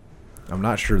 Australia, I'm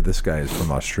not sure this guy is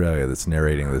from Australia that's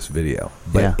narrating this video,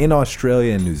 but Yeah. in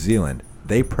Australia and New Zealand,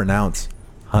 they pronounce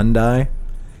Hyundai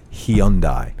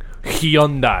Hyundai.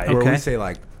 Hyundai. Where Okay. we say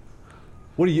like,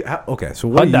 what do you? Okay, so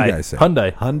what do Hyundai. you guys say?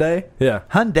 Hyundai. Hyundai. Yeah.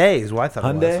 Hyundai is what I thought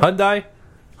it Hyundai? was. Hyundai.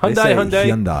 They say Hyundai.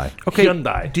 Hyundai. Okay.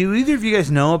 Hyundai. Do either of you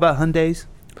guys know about Hyundais?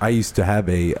 I used to have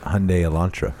a Hyundai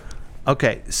Elantra.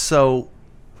 Okay, so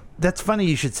that's funny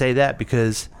you should say that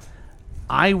because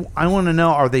I want to know,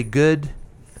 are they good?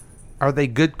 Are they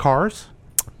good cars?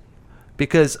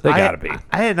 Because They gotta be.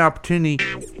 I had an opportunity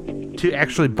to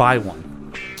actually buy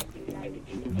one.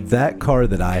 That car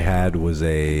that I had was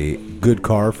a good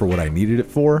car for what I needed it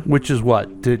for. Which is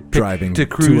what? Driving to to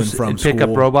cruise and from and pick up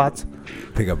school. robots?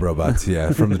 Pick up robots,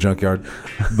 yeah, from the junkyard.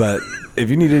 But if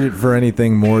you needed it for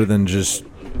anything more than just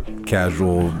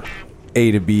casual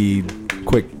A to B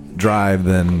quick drive,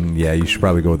 then yeah, you should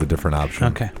probably go with a different option.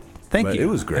 Okay. Thank But you. It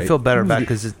was great. I feel better It was about it good.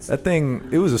 because it's... That thing,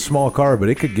 it was a small car, but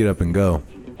it could get up and go.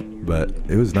 But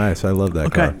it was nice. I love that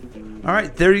Okay. car. All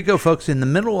right, there you go, folks. In the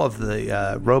middle of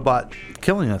the robot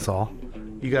killing us all,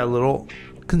 you got a little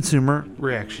consumer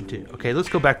reaction to. Okay, let's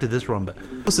go back to this one. But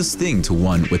Closest thing to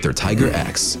one with their Tiger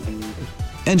X.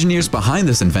 Engineers behind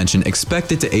this invention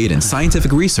expect it to aid in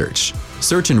scientific research,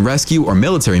 search and rescue, or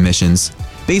military missions,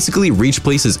 basically reach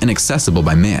places inaccessible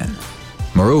by man.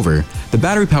 Moreover, the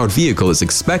battery-powered vehicle is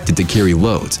expected to carry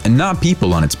loads and not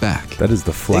people on its back. That is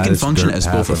the It flattest can function dirt as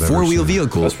path both a I've ever four-wheel seen.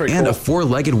 vehicle That's pretty and a cool.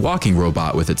 four-legged walking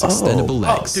robot with its extendable Oh,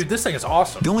 legs. dude, this thing is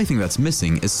awesome. The only thing that's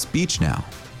missing is speech now.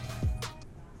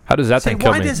 How does that Say, thing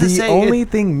kill why me? does it The say only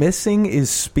thing missing is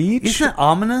speech. Isn't it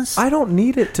ominous? I don't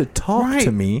need it to talk Right.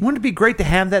 to me. Wouldn't it be great to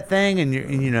have that thing and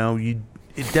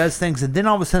it does things and then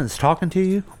all of a sudden it's talking to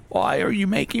you? Why are you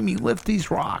making me lift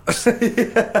these rocks?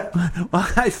 Well,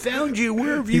 I found you.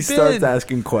 Where have you He been? starts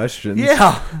asking questions.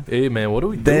 Yeah. Hey, man, what are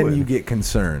we Then doing? you get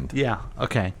concerned. Yeah.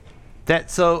 Okay.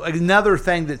 So another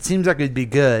thing that seems like it'd be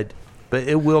good, but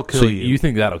it will kill So you. you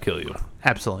think that'll kill you?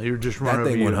 Absolutely. You're just running That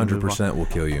over thing you and move on. 100% will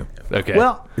kill you. Okay.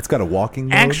 Well, It's got a walking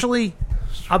mode. actually,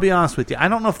 I'll be honest with you. I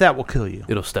don't know if that will kill you.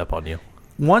 it'll step on you.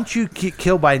 Once you get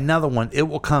killed by another one, it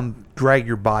will come drag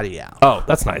your body out. Oh,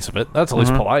 that's nice of it. That's at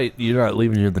least polite. You're not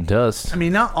leaving you in the dust. I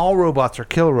mean, not all robots are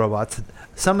killer robots.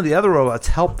 Some of the other robots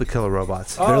help the killer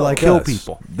robots. They're like kill us.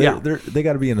 people. They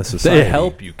got to be in a society. They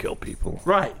help you kill people.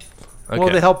 Right. Okay. Well,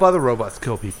 they help other robots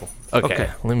kill people. Okay.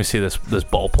 Let me see this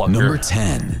ball plucker. Number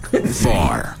 10,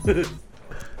 Far.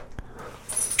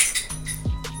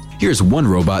 Here's one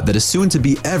robot that is soon to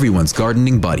be everyone's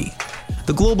gardening buddy.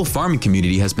 The global farming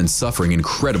community has been suffering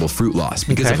incredible fruit loss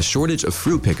because Okay. of a shortage of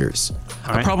fruit pickers,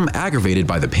 All a right. problem aggravated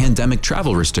by the pandemic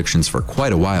travel restrictions for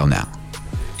quite a while now.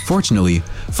 Fortunately,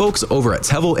 folks over at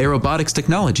Tevel Aerobotics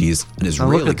Technologies, an Now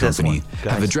Israeli look at this company, one,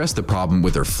 guys. have addressed the problem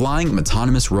with their Flying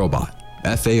Autonomous Robot,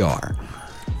 FAR.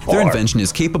 Their invention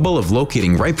is capable of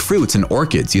locating ripe fruits and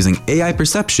orchids using AI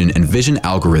perception and vision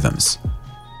algorithms.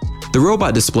 The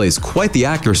robot displays quite the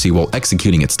accuracy while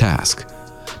executing its task.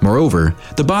 Moreover,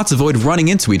 the bots avoid running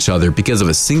into each other because of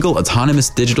a single autonomous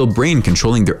digital brain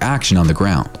controlling their action on the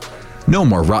ground. No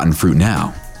more rotten fruit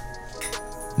now.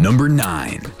 Number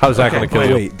 9. How's that going to kill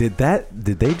you? Wait, did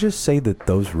they just say that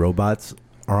those robots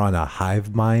are on a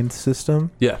hive mind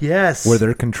system? Yeah. Yes. Where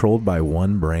they're controlled by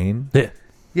one brain? Yeah.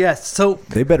 Yes. So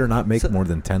they better not make more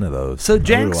than 10 of those. So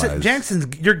Jackson's,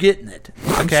 you're getting it.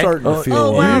 Okay. I'm starting to feel.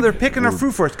 Oh wow, they're picking our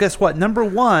fruit for us. Guess what? Number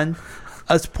 1,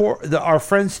 our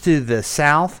friends to the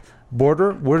south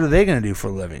border. What are they going to do for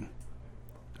a living?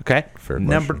 Okay. Fair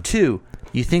Number question. 2,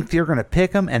 you think they're going to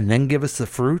pick them and then give us the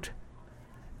fruit?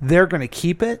 They're going to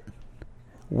keep it,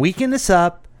 weaken us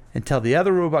up until the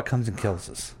other robot comes and kills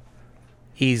us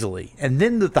easily, and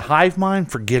then the hive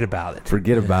mind, forget about it.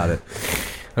 Forget about it.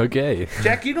 Okay.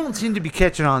 Jack, you don't seem to be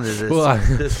catching on to this. Well,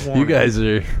 this morning. you guys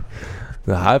are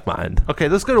the hive mind. Okay,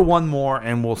 let's go to one more,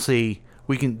 and we'll see.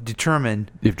 We can determine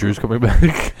if Drew's coming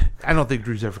back. I don't think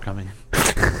Drew's ever coming.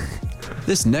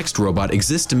 This next robot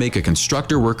exists to make a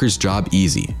constructor worker's job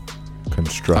easy.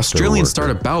 Australian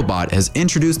startup Bowbot has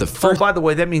introduced the first. Oh, by the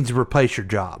way, that means replace your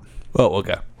job. Oh,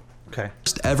 okay. Okay.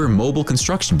 First ever mobile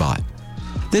construction bot.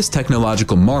 This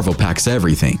technological marvel packs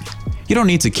everything. You don't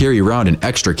need to carry around an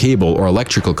extra cable or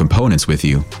electrical components with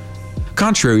you.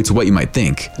 Contrary to what you might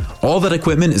think, all that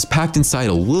equipment is packed inside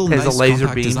a little Has nice a laser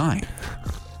compact beam. design.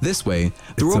 This way, the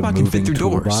It's a robot can fit moving through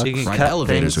doors, toolbox. You can ride cut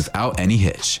elevators things. without any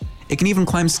hitch. It can even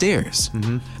climb stairs.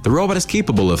 The robot is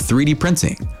capable of 3D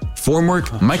printing, formwork,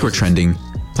 microtrending,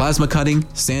 plasma cutting,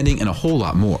 sanding, and a whole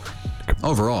lot more.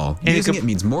 Overall, And it using can- it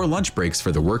means more lunch breaks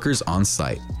for the workers on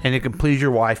site. And it can please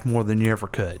your wife more than you ever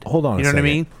could. Hold on You a know what I second.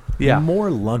 mean? Yeah. More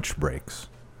lunch breaks.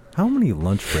 How many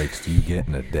lunch breaks do you get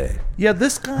in a day? Yeah,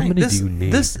 this guy. How many this, do you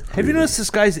need? This, have you noticed this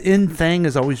guy's end thing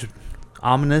is always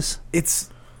ominous?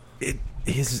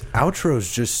 His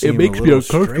outros just It seem makes a me little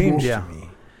uncomfortable. strange Yeah. to me.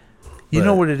 You But-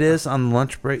 know what it is on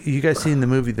lunch break? You guys seen the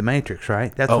movie The Matrix,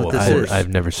 right? That's Oh, what this I- is. I've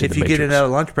never seen If The you get Matrix. another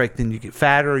lunch break, then you get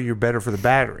fatter. You're better for the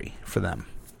battery for them.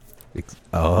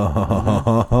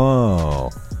 Oh.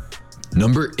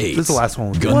 Number 8. This is the last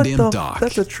one. Gundam Doc.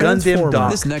 That's a Gundam transformer.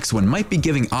 Doc. This next one might be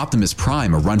giving Optimus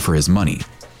Prime a run for his money.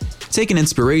 Taking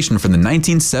inspiration from the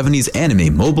 1970s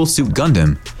anime Mobile Suit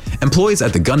Gundam, employees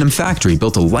at the Gundam factory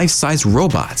built a life-size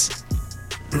robot.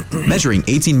 Measuring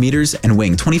 18 meters and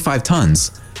weighing 25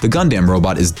 tons, the Gundam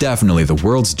robot is definitely the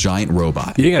world's giant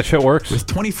robot. You think that shit works? With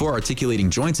 24 articulating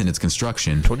joints in its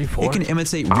construction, 24? it can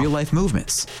imitate real-life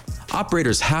movements.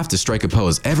 Operators have to strike a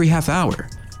pose every half hour.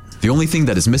 The only thing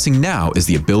that is missing now is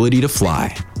the ability to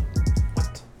fly.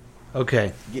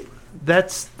 Okay,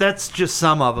 that's just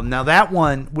some of them. Now that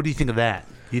one, what do you think of that?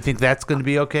 You think that's going to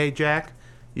be okay, Jack?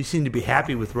 You seem to be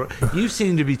happy with. You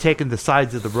seem to be taking the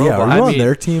sides of the robot. are you on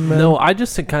their team, man? No, I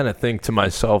just kind of think to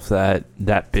myself that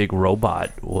that big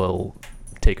robot will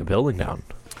take a building down.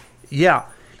 Yeah.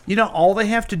 You know, all they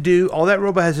have to do, all that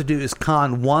robot has to do is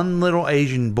con one little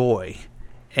Asian boy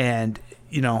and,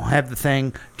 you know, have the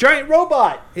thing, giant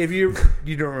robot. If you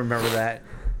don't remember that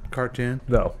cartoon.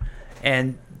 No.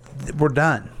 And we're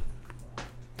done.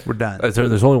 We're done.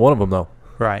 There's only one of them, though.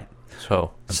 Right.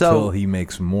 So Until he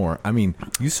makes more. I mean,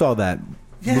 you saw that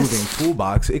Yes. moving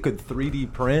toolbox. It could 3D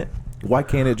print. Why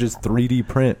can't it just 3D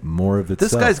print more of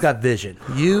itself? This guy's got vision.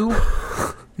 You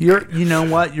know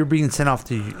what? You're being sent off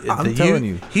to. I'm telling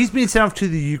you. He's being sent off to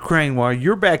the Ukraine while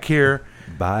you're back here.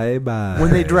 Bye bye. When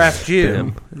they draft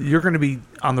you, you're going to be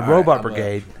on the robot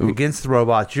brigade against the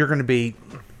robots. You're going to be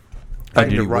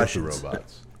fighting the Russians.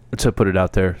 To put it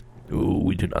out there,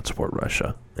 we do not support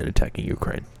Russia in attacking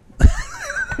Ukraine.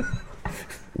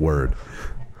 Word.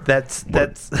 That's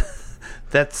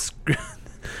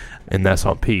And that's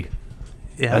on P.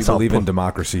 Yeah, I believe in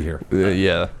democracy here.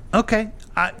 Yeah. Okay.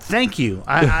 Thank you.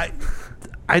 I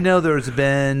know there's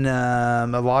been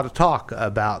a lot of talk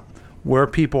about where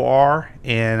people are,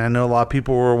 and I know a lot of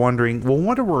people were wondering, well,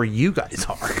 wonder where you guys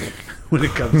are when it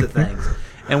comes to things.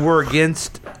 And we're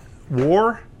against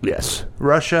war, Yes.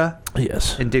 Russia,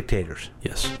 Yes. and dictators.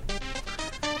 Yes.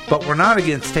 But we're not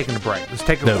against taking a break. Let's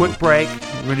take a No. quick break.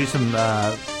 We're going to do some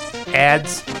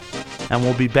ads, and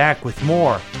we'll be back with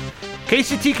more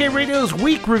KCTK Radio's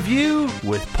Week Review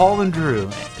with Paul and Drew,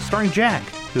 starring Jack,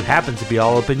 who happens to be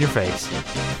all up in your face.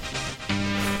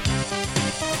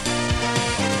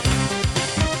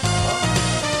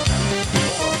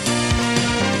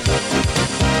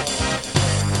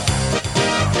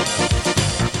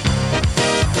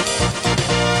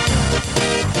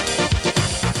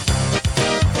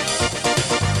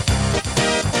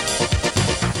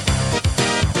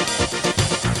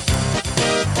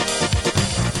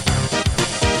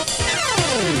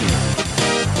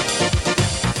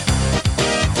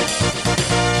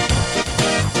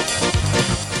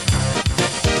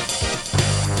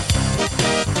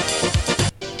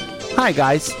 Hi,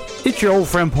 guys. It's your old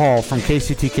friend Paul from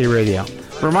KCTK Radio,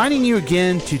 reminding you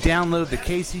again to download the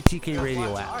KCTK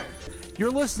Radio app.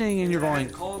 You're listening and you're going,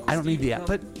 I don't need the app,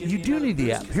 but you do need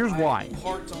the app. Here's why.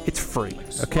 It's free,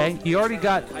 okay? You already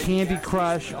got Candy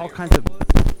Crush, all kinds of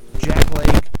Jack-Lake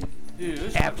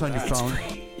apps on your phone.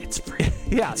 It's free.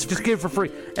 Yeah, just get it for free.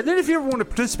 And then if you ever want to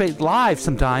participate live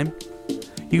sometime,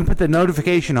 you can put the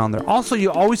notification on there. Also,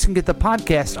 you always can get the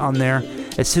podcast on there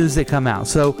as soon as they come out.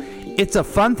 So it's a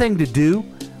fun thing to do.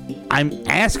 I'm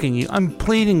asking you, I'm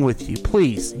pleading with you,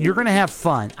 please. You're going to have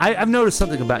fun. I've noticed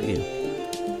something about you.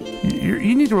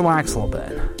 You need to relax a little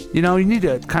bit. You know, you need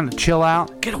to kind of chill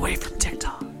out. Get away from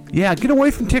TikTok. Yeah, get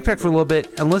away from TikTok for a little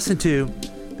bit and listen to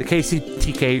the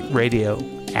KCTK Radio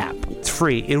app. It's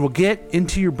free. It will get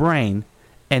into your brain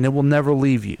and it will never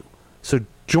leave you. So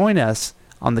join us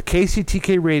on the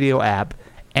KCTK Radio app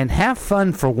and have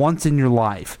fun for once in your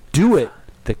life. Do it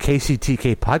the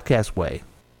KCTK podcast way.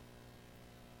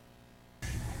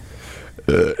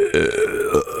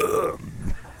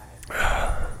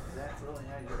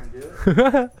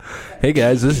 Hey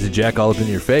guys, this is Jack all up in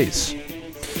your face.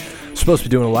 Supposed to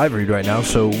be doing a live read right now,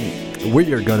 so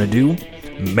we are gonna do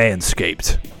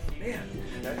Manscaped.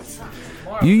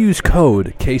 You use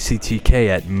code KCTK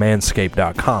at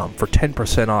manscaped.com for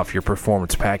 10% off your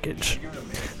performance package.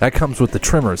 That comes with the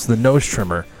trimmers, the nose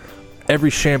trimmer, every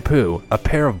shampoo, a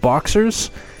pair of boxers,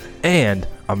 and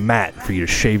a mat for you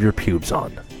to shave your pubes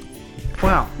on.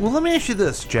 Wow. Well, let me ask you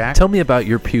this, Jack. Tell me about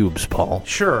your pubes, Paul.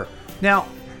 Sure. Now,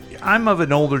 I'm of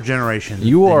an older generation.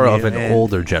 You than are of an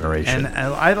older generation. And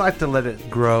I like to let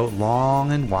it grow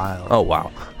long and wild. Oh,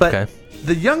 wow. But okay.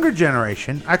 The younger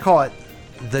generation, I call it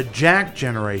the Jack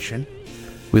generation.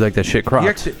 We like that shit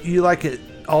cropped. You like it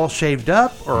all shaved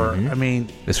up, or I mean,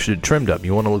 this should trimmed up.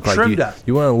 You want to look like up.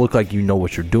 You want to look like you know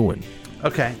what you're doing.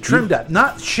 Okay, trimmed up,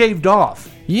 not shaved off.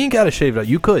 You ain't got to shave it off.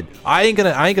 You could. I ain't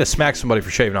gonna smack somebody for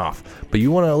shaving off. But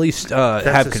you want to at least have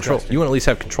disgusting. control. You want to at least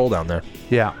have control down there.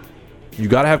 Yeah. You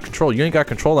got to have control. You ain't got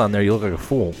control down there. You look like a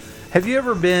fool. Have you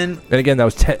ever been? And again, that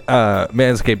was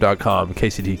manscaped.com,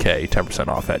 KCTK, 10%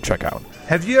 off at checkout.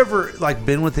 Have you ever like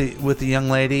been with the young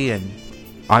lady and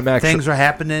things are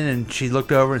happening and she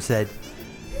looked over and said,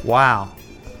 "Wow,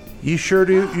 you sure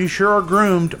are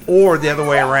groomed," or the other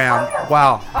way around,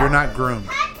 "Wow, you're not groomed."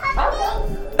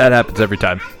 That happens every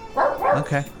time.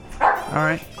 Okay. All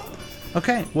right.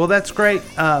 Okay. Well, that's great.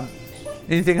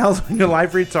 Anything else in your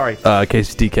live read? Sorry.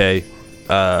 KCTK,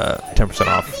 10%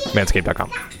 off,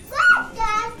 manscaped.com.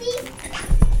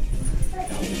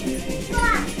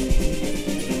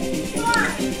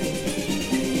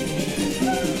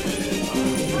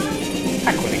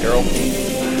 Hi, Quinny girl.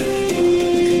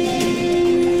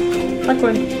 Hi,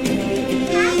 Quinn.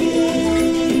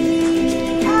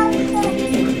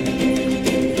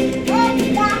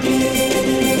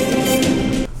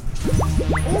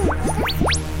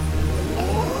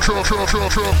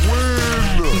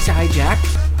 He's a hijack.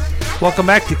 Welcome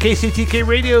back to KCTK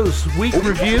Radio's Week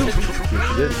Review.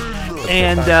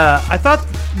 And I thought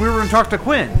we were going to talk to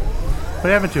Quinn. What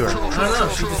happened to her? I don't know.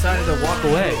 She decided to walk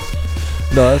away.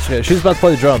 No, that's okay. She's about to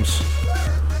play the drums.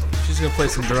 She's going to play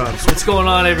some drums. What's going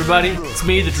on, everybody? It's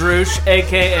me, the Droosh,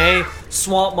 a.k.a.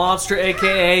 Swamp Monster,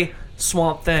 a.k.a.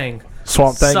 Swamp Thing.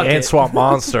 Swamp Thing Suck and it. Swamp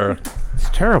Monster. It's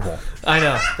terrible. I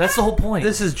know. That's the whole point.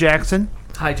 This is Jackson.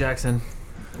 Hi, Jackson.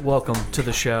 Welcome to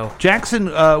the show. Jackson,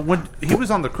 when he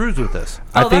was on the cruise with us.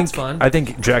 That's fun. I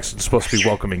think Jackson's supposed to be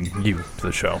welcoming you to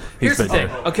the show. Here's the thing,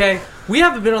 okay? We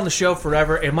haven't been on the show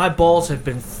forever, and my balls have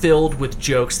been filled with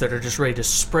jokes that are just ready to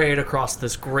spray it across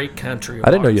this great country.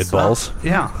 I didn't know you had balls.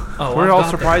 Yeah. Oh, we're I've all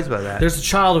got surprised them. by that. There's a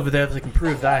child over there that can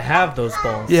prove that I have those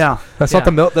balls. Yeah. That's not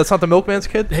the milk. That's not the milkman's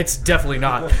kid. It's definitely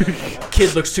not.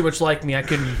 Kid looks too much like me. I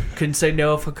couldn't say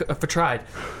no if I tried.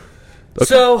 Okay.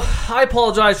 So I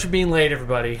apologize for being late,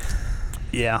 everybody.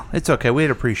 Yeah, it's okay. We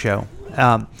had a pre-show.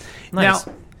 Nice. Now,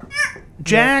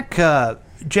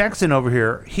 Jackson over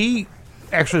here, he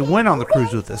actually went on the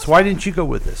cruise with us. Why didn't you go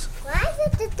with us? Why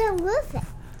is it the roof?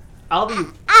 I'll be.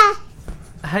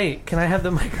 Hey, can I have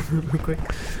the microphone real quick?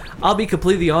 I'll be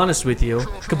completely honest with you.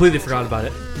 Completely forgot about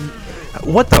it.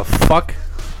 What the fuck?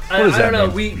 What does I that don't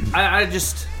know. mean?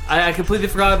 I completely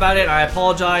forgot about it. I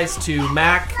apologize to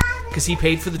Mac because he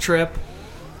paid for the trip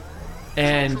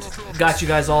and got you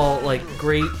guys all like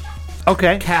great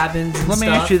cabins and Let me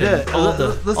stuff ask you and this.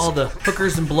 all the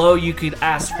hookers and blow you could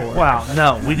ask for. Wow,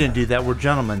 no, we didn't do that. We're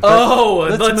gentlemen.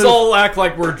 Let's all act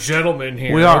like we're gentlemen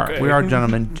here. We are. Okay. We are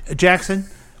gentlemen. Jackson,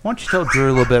 why don't you tell Drew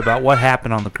a little bit about what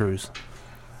happened on the cruise?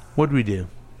 What did we do?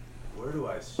 Where do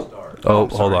I start? Oh,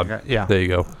 hold on. Yeah. There you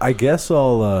go. I guess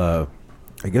I'll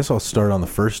start on the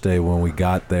first day when we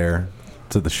got there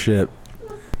to the ship.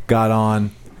 got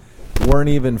on, weren't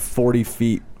even 40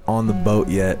 feet on the boat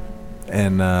yet,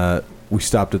 and we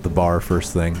stopped at the bar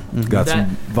first thing. Got That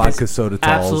some vodka is soda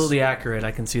talls. Absolutely accurate.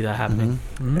 I can see that happening.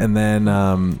 And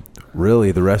then,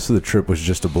 really, the rest of the trip was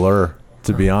just a blur.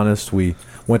 To be honest, we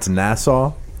went to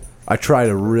Nassau. I tried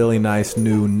a really nice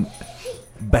new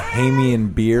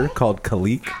Bahamian beer called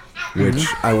Kalik, which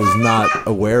I was not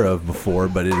aware of before,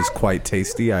 but it is quite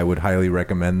tasty. I would highly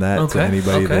recommend that to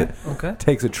anybody that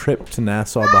takes a trip to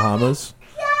Nassau, Bahamas.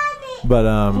 But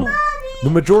the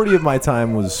majority of my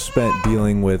time was spent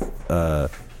dealing with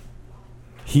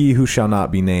he who shall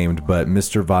not be named, but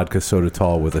Mr. Vodka Soda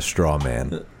Tall with a straw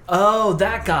man. Oh,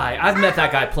 that guy. I've met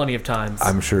that guy plenty of times.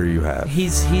 I'm sure you have.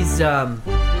 He's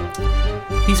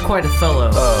quite a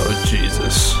fellow. Oh,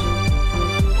 Jesus.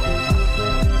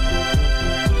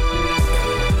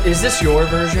 Is this your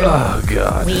version? Oh,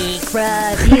 God. Week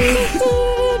review.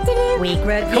 Week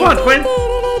review. Come on, Quinn.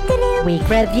 Week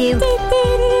review.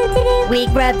 Week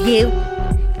review.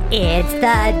 It's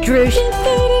the Droosh.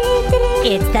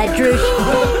 It's the Droosh.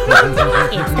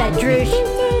 It's the Droosh.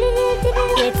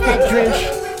 It's the Droosh.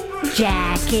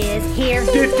 Jack is here.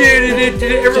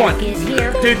 Everyone. Jack is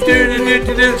here.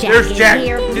 There's Jack.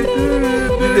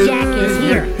 Jack is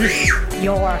here.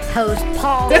 Your host,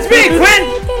 Paul. That's me, Quinn.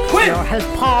 Your host,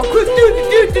 Paul.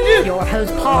 Your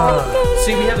host, Paul.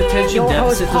 See, we have attention Your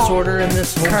deficit host, Paul. disorder in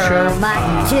this whole show.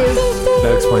 Kermit 2.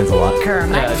 That explains a lot.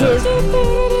 Kermit 2.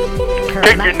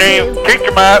 Take your name. Take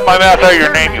your my mouth out of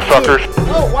your name, you fuckers.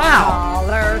 Oh, wow.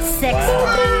 Caller 6.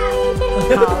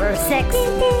 Caller 6.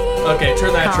 Okay,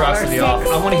 turn that atrocity off.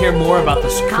 I want to hear more about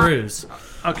this cruise.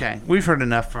 Okay, we've heard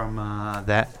enough from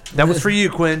that. That was for you,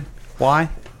 Quinn. Why?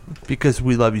 Because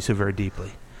we love you so very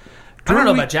deeply. I don't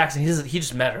know about Jackson. He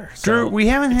just met her. So Drew, we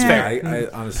haven't it's had.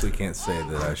 fair. I honestly can't say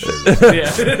that I should.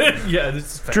 Yeah, this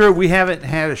is fair. Drew, we haven't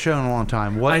had a show in a long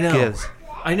time. What I know. gives?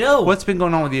 I know. What's been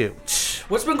going on with you?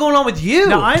 What's been going on with you?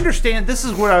 Now, I understand. This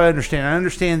is what I understand. I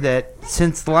understand that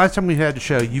since the last time we've had the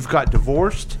show, you've got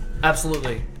divorced.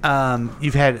 Absolutely.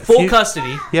 You've had Full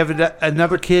custody. You have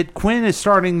another kid. Quinn is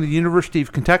starting the University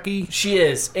of Kentucky. She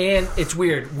is, and it's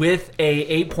weird with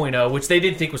a 8.0, which they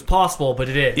didn't think was possible, but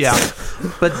it is. Yeah,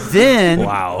 but then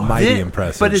mighty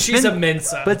impressive. But she's a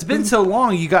Mensa. But it's been so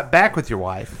long. You got back with your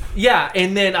wife. Yeah,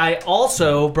 and then I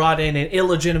also brought in an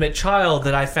illegitimate child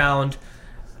that I found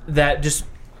that just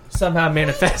somehow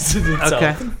manifested itself.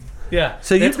 Okay. Yeah,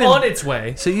 So it's you've been on its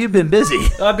way. So you've been busy.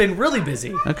 I've been really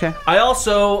busy. Okay. I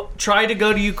also tried to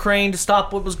go to Ukraine to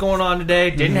stop what was going on today.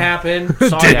 Didn't happen.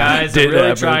 Sorry, guys. I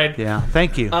really tried. Yeah.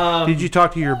 Thank you. Did you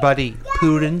talk to your buddy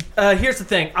Putin? Here's the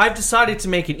thing. I've decided to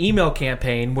make an email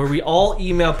campaign where we all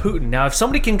email Putin. Now, if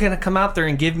somebody can kind of come out there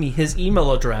and give me his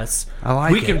email address,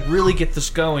 we can really get this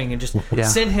going and just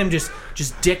send him just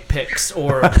dick pics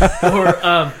or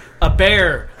a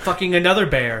bear fucking another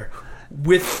bear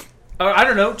with. I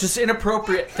don't know, just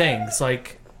inappropriate things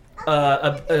like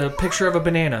a picture of a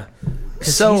banana.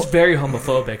 So he's very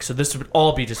homophobic, so this would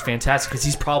all be just fantastic because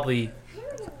he's probably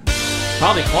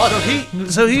caught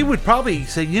it. So he would probably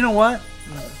say, you know what?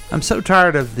 I'm so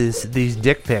tired of these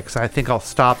dick pics. I think I'll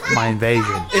stop my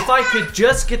invasion. If I could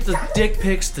just get the dick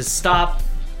pics to stop,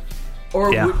 or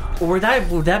would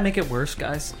that make it worse,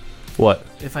 guys? What?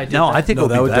 If I did No, that? I think No, it'll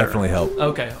that be would better. definitely help.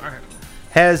 Okay, all right.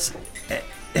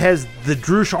 Has the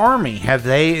Droosh Army, have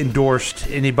they endorsed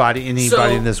anybody in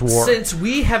this war? Since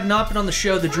we have not been on the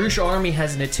show, the Droosh Army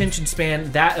has an attention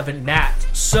span that of a gnat.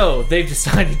 So they've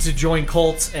decided to join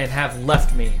cults and have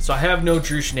left me. So I have no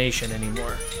Droosh Nation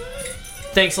anymore.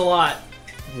 Thanks a lot,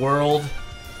 world.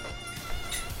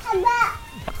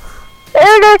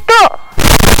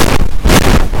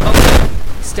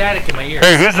 Static in my ears.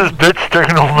 Hey, who's this bitch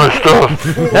taking all my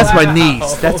stuff? That's my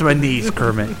niece. That's my niece,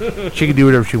 Kermit. She can do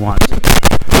whatever she wants.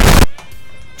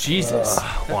 Jesus.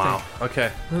 Wow.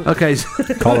 Okay. Okay.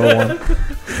 Caller 1.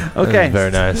 Okay.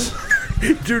 Very nice.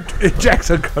 Dude,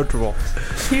 Jack's uncomfortable.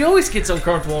 He always gets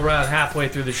uncomfortable around halfway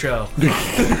through the show.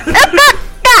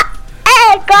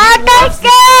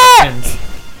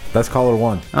 That's caller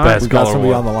 1. All right. We got caller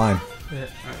somebody 1. on the line.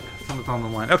 Someone's on the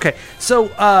line. Okay, so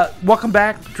welcome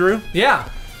back, Drew. Yeah.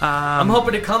 I'm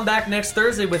hoping to come back next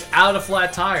Thursday without a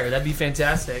flat tire. That'd be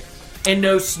fantastic. And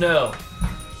no snow.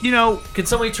 You know, can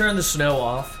somebody turn the snow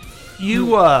off?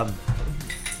 You, I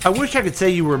wish I could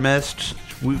say you were missed.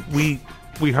 We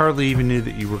hardly even knew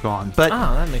that you were gone. But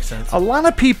that makes sense. A lot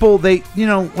of people,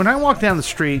 when I walk down the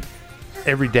street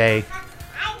every day,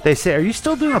 they say, "Are you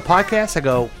still doing a podcast?" I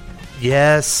go,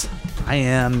 "Yes, I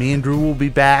am. Me and Drew will be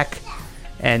back,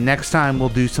 and next time we'll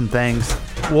do some things.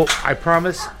 Well, I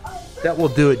promise that we'll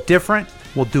do it different.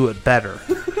 We'll do it better."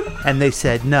 And they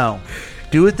said, "No,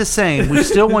 do it the same. We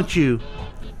still want you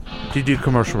To do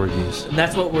commercial reviews. And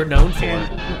that's what we're known for.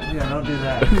 Yeah, don't do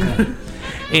that.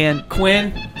 And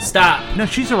Quinn, stop. No,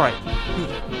 she's all right.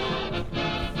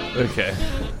 Okay.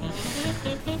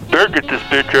 Better get this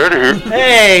bitch out of here.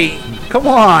 Hey, come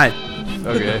on.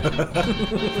 Okay.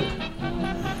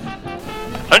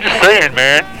 I'm just saying,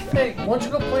 man. Hey, why don't you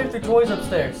go play with your toys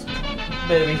upstairs,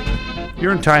 baby?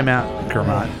 You're in timeout,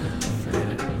 Kermit.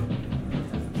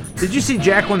 Did you see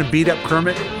Jack want to beat up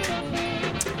Kermit?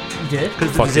 You did?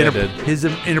 Because Fuck of yeah, I did. his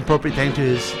inappropriate thing to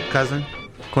his cousin,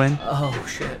 Quinn. Oh,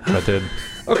 shit. I did.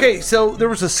 Okay, so there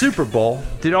was a Super Bowl.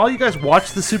 Did all you guys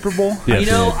watch the Super Bowl? Yes.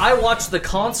 You know, I watched the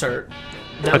concert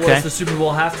that Okay. was the Super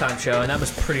Bowl halftime show, and that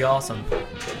was pretty awesome.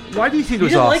 Why do you think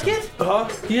it You was didn't awesome? like it?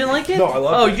 Huh? You didn't like it? No, I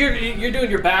loved Oh, it. you're doing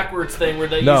your backwards thing where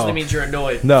that No. usually means you're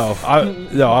annoyed. No,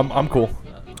 I'm cool.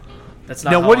 That's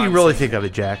not Now, how what do you I'm really saying think of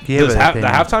it, Jack? Do you have The an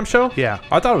opinion? halftime show? Yeah.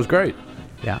 I thought it was great.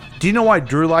 Yeah. Do you know why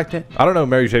Drew liked it? I don't know who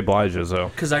Mary J. Blige is, though.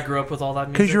 Because I grew up with all that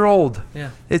music. Because you're old. Yeah.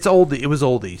 It's old. It was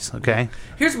oldies. Okay.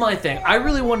 Here's my thing. I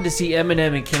really wanted to see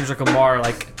Eminem and Kendrick Lamar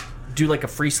do like a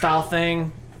freestyle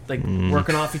thing, like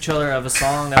working off each other of a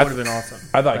song. That would have been awesome.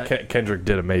 I thought But- Kendrick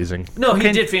did amazing. No, he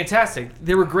Ken- did fantastic.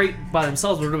 They were great by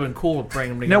themselves. It would have been cool to bring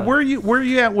them Now, together. where are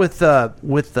you at with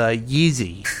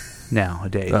Yeezy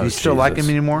nowadays? Oh, Do you still like him Jesus.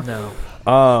 anymore? No.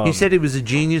 You said he was a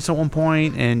genius at one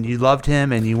point, and you loved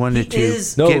him, and you wanted He to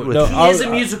is- get with him. He is a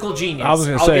musical genius. I was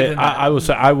going to I'll give say, him that. I will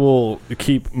say, I will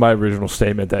keep my original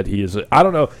statement that he is. I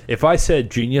don't know if I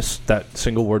said genius, that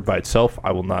single word by itself,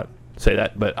 I will not say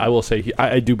that, but I will say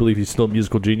I do believe he's still a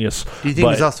musical genius. Do you think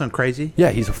but- he's also crazy? Yeah,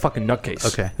 he's a fucking nutcase.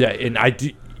 Okay. Yeah, and I do.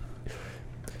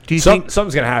 Do you think?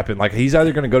 Something's going to happen? Like he's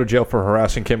either going to go to jail for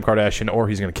harassing Kim Kardashian, or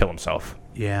he's going to kill himself.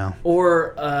 Yeah.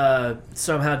 Or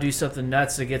somehow do something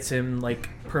nuts that gets him like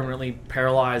permanently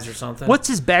paralyzed or something. What's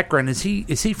his background? Is he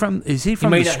from may the not- he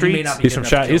may streets? not be He's good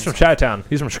from enough to He's kill from Chi-Town.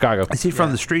 He's from Chicago. Is he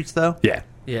from the streets though? Yeah.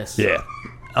 Yes. Yeah.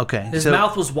 Okay. His so,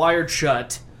 mouth was wired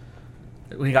shut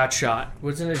when he got shot.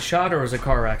 Wasn't it a shot or was it a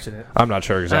car accident? I'm not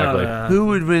sure exactly. Who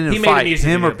would win He a made a fight, music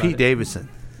him video or about Pete it. Davidson?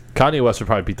 Kanye West would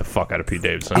probably beat the fuck out of Pete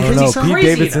Davidson. I don't Because know. he's so Pete crazy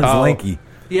Davidson's enough. lanky.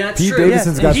 Yeah, that's Pete true.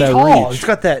 Davidson's Yeah, got he's that tall. reach. He's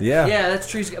got that. Yeah. Yeah, that's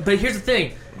true. But here's the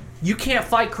thing: you can't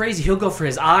fight crazy. He'll go for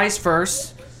his eyes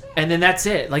first, and then that's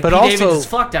it. Like But Pete also- Davidson's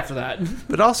fucked after that.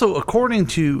 But also, according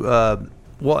to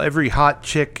every hot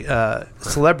chick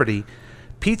celebrity,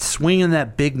 Pete's swinging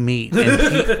that big meat,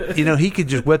 and he could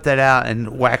just whip that out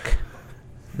and whack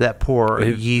that poor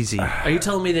Yeezy. Are you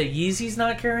telling me that Yeezy's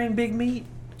not carrying big meat?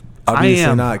 Obviously I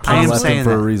am. not. I Kim am left saying him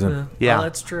for that. a reason. Yeah, Well,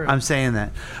 that's true. I'm saying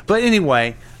that. But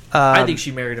anyway, I think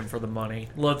she married him for the money.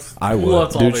 I would.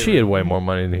 Let's all Dude, be she had way more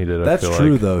money than he did. That's I feel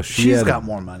true like. though. She she's had got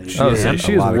more money. She I was had saying, a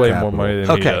she has lot of way more capital. money than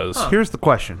he Okay, does. here's the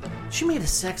question: She made a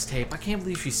sex tape. I can't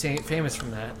believe she's famous from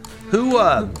that.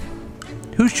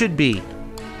 Who should be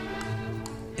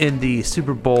in the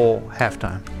Super Bowl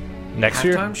halftime? Next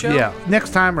year? Halftime show? Yeah,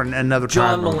 next time or another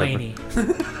John time. or whatever.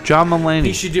 Mulaney. John Mulaney.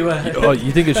 He should do a. Oh,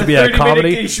 you think it should be a 30-minute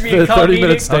comedy? It should be a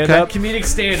 30-minute stand-up? Comedic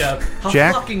stand-up. How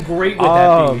Jack? fucking great would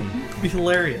that be? It'd be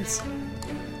hilarious.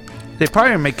 They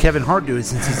probably make Kevin Hart do it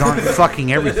since he's on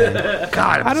fucking everything.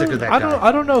 God, I'm sick of that guy.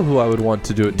 I don't know who I would want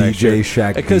to do it next DJ year.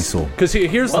 Shaq Diesel. Because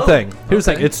here's the Whoa, thing. Here's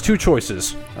the okay. thing. It's two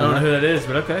choices. I don't know who that is,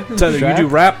 but okay. It's either you do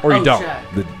rap or you don't.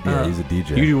 Shaq. Yeah, he's a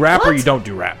DJ. You do rap or What? you don't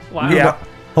do rap. Wow. Yeah.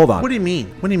 Hold on. What do you mean?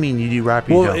 What do you mean you do rap?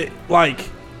 Or you Well, don't?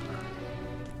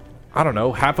 I don't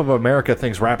know. Half of America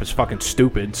thinks rap is fucking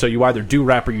stupid. So you either do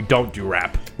rap or you don't do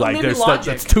rap. Like maybe there's Logic.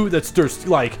 that's two. There's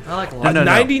like I like Logic.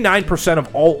 99%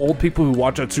 of all old people who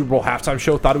watch that Super Bowl halftime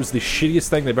show thought it was the shittiest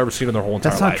thing they've ever seen in their whole entire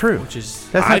That's life. not true. Which is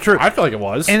That's not true. I feel like it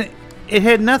was. And it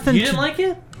had nothing. you to didn't like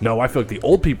it? No, I feel like the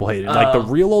old people hated it. Like the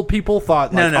real old people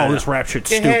thought, like, No, no. this rap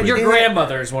shit's It had- stupid. Your It-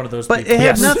 grandmother is one of those But people. it had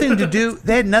Yes. nothing to do.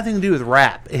 They had nothing to do with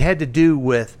rap. It had to do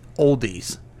with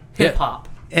oldies, Hip hop.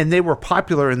 and they were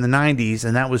popular in the '90s,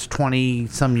 and that was 20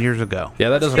 some years ago. Yeah,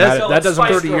 that doesn't That's matter. all That doesn't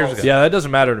Spice 30 years Girls. ago. Yeah, that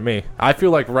doesn't matter to me. I feel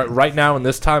like right now in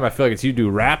this time, I feel like it's you do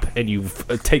rap and you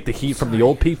take the heat from the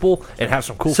old people and have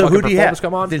some cool So fucking who do you performance have?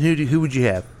 come on. Then who would you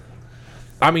have?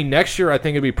 I mean, next year I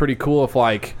think it'd be pretty cool if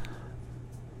like.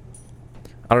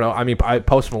 I don't know. I mean,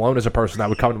 Post Malone is a person that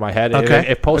would come to my head. Okay.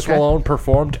 If Post Okay. Malone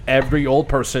performed, every old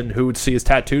person who would see his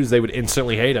tattoos, they would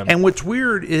instantly hate him. And what's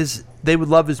weird is they would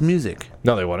love his music.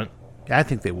 No, they wouldn't. I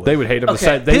think they would. They would hate him.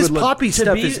 Okay. They his would poppy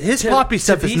stuff is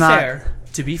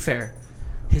To be fair,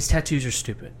 his tattoos are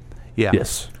stupid. Yeah.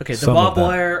 Yes. Okay, the Some barbed of them.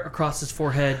 wire across his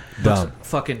forehead. Dumb. looks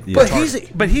fucking. Yeah. But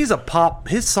retarded. he's a pop.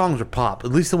 His songs are pop.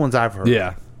 At least the ones I've heard.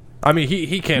 Yeah. I mean,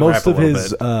 he can't Most rap of a little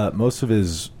his bit. most of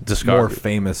his Discography. more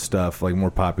famous stuff, like more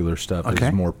popular stuff, Okay.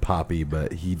 is more poppy,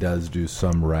 but he does do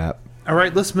some rap. All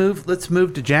right, let's move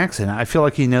to Jackson. I feel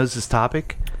like he knows this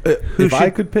topic. If I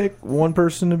could pick one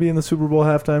person to be in the Super Bowl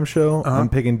halftime show, I'm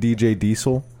picking DJ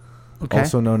Diesel,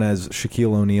 also known as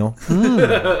Shaquille O'Neal,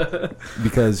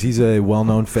 because he's a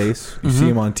well-known face. You see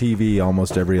him on TV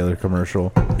almost every other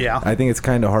commercial. Yeah. I think it's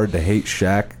kind of hard to hate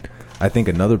Shaq. I think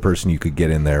another person you could get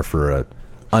in there for a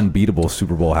unbeatable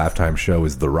Super Bowl halftime show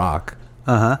is The Rock.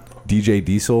 DJ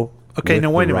Diesel. Okay,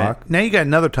 now wait a minute. Rock. Now you got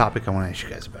another topic I want to ask you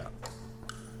guys about.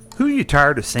 Who are you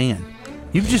tired of seeing?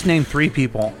 You've just named 3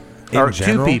 people. Or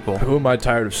general? 2 people. Who am I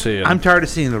tired of seeing? I'm tired of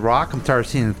seeing The Rock. I'm tired of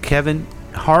seeing Kevin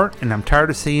Hart. And I'm tired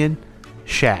of seeing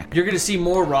Shaq. You're going to see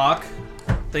more Rock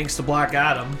thanks to Black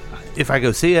Adam. If I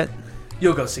go see it.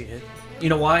 You'll go see it. You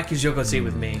know why? Because you'll go see it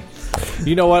with me.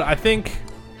 You know what? I think...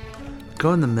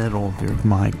 Go in the middle of your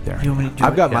mic there. You want me to do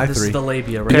I've it? got Yeah, my this 3. is the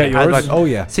labia, right? You got yours? Oh,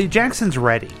 yeah. See, Jackson's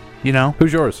ready. You know?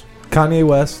 Who's yours? Kanye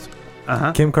West,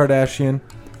 Kim Kardashian,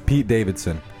 Pete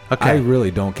Davidson. Okay. I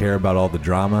really don't care about all the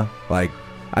drama. Like,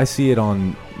 I see it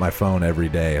on my phone every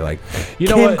day. Like, You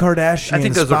know Kim what? Kardashian I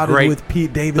think those are spotted great. with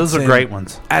Pete Davidson. Those are great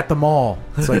ones. At the mall.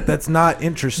 It's like, that's not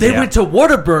interesting. They went to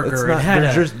Whataburger It's and not- had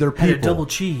they're had a people. double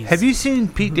cheese. Have you seen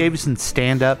Pete Davidson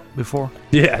stand up before?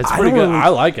 Yeah, it's I pretty don't good. really- I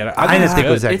like it. I didn't think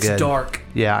it was that It's good. dark.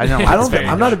 Yeah, I know. I don't. very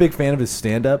I'm not a big fan of his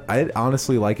stand-up. I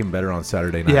honestly like him better on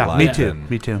Saturday Night Yeah, Live. me too. than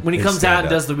Me too. When he his comes out and stand-up.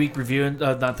 does the week review, and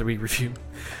not the week review.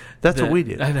 That's what we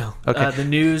do. I know. Okay. The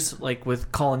news, like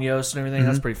with Colin Yost and everything,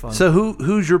 that's pretty fun. So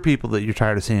who's your people that you're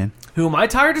tired of seeing? Who am I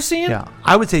tired of seeing? Yeah,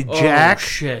 I would say Oh, Jack,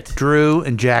 shit. Drew,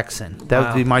 and Jackson. That Wow.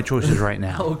 would be my choices right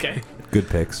now. Okay. Good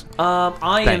picks. I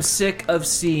am Thanks. sick of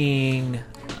seeing.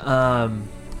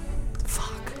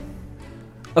 Fuck.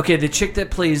 Okay, the chick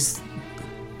that plays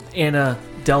Anna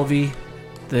Delvey.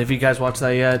 Have you guys watched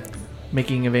that yet?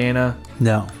 Making of Anna.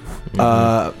 No.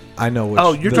 I know. Which,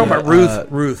 Oh, you're talking about Ruth.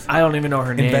 Ruth. I don't even know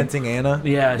her name. Inventing Anna.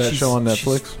 Yeah, that she's- show on she's-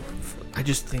 Netflix. I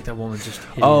just think that woman's just.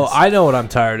 Hideous. Oh, I know what I'm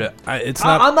tired of. It's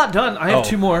not. I'm not done. I have Oh.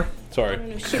 2 more. Sorry.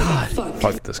 God.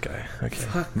 Fuck this guy. Okay.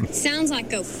 Sounds like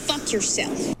go fuck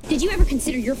yourself. Did you ever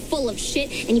consider you're full of shit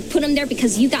and you put them there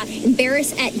because you got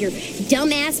embarrassed at your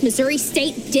dumbass Missouri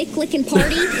State dick licking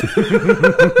party?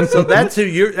 So that's who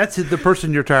you're. That's the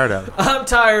person you're tired of. I'm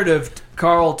tired of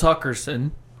Carl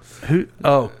Tuckerson. Who?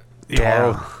 Oh,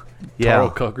 yeah. Carl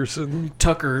Cuckerson.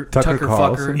 Tucker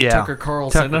Carlson? fucker. Yeah. Tucker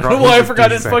Carlson. Tucker I don't know why I Carlson's a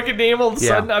forgot his douchebag. fucking name all of a Yeah.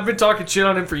 sudden. I've been talking shit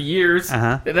on him for years,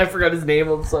 Uh-huh. and I forgot his name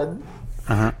all of a sudden.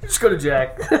 Just go to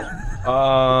Jack.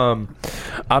 I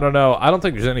don't know. I don't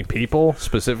think there's any people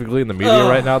specifically in the media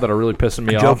right now that are really pissing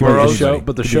me Joe off. Burrow.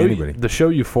 But the show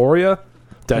Euphoria,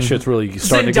 that shit's really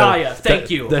starting to go. Zendaya, thank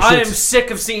you. I am shit's- sick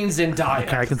of seeing Zendaya.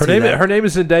 Okay, I can Her see name, that. her name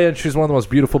is Zendaya, and she's one of the most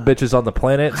beautiful bitches on the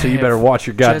planet. So you better watch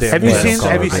your goddamn. Have you mouth. seen?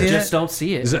 Have you I seen just it? don't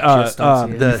see it. Is it, Just don't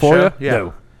see it. The Euphoria? show? Yeah.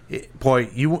 No. Boy,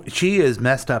 she is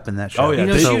messed up in that show. Oh, yeah. You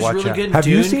know, So she was watch really out. good in Have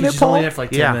Dune you seen 'cause it, she's only Paul? there for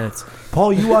like 10 Yeah. minutes.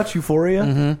 Paul, you watch Euphoria?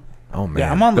 Mm-hmm. Oh man,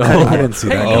 Yeah, I'm on the I cutting didn't edge. see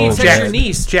Hey, that. niece, that's Jack- your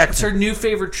niece. Jackson. It's her new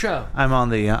favorite show. I'm on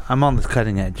the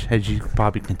cutting edge, as you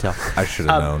probably can tell. I should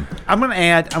have known. I'm gonna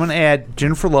add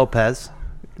Jennifer Lopez.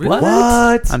 What?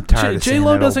 I'm tired of J seeing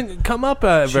Lo that doesn't come up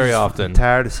very She's often.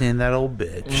 Tired of seeing that old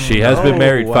bitch. She has been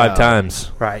married 5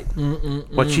 times. Right.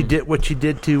 What she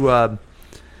did to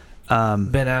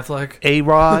Ben Affleck.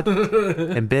 A-Rod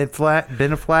and Ben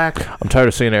Affleck. I'm tired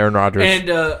of seeing Aaron Rodgers. And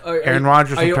Aaron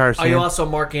Rodgers, Are you, I'm tired of are you seeing. also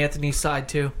on Mark Anthony's side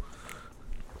too?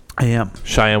 I am.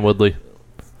 Cheyenne Woodley.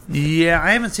 Yeah,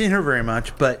 I haven't seen her very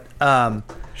much, but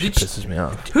She pisses me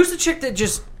off. Who's the chick that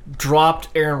just dropped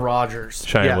Aaron Rodgers?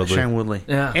 Cheyenne Woodley. Shane Woodley.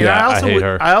 Yeah. And Yeah, I also I hate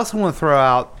her. I also want to throw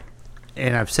out,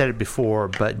 and I've said it before,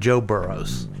 but Joe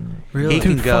Burrows. Really? He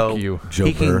can Dude, go. fuck you. Joe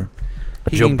he can- Burr.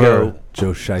 He Joe can Burr. go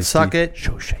Joe Shiesty. suck it,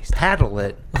 paddle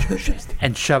it,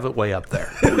 and shove it way up there.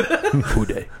 Who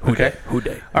day? Who day? Who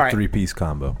day? All right. 3-piece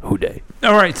combo. Who day?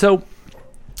 All right, so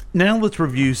now let's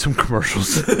review some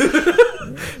commercials.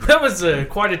 That was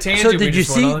quite a tangent. So we did you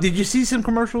just went see? on. Did you see some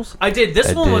commercials? I did. This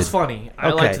I one was did. funny. I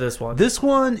liked this one. This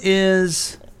one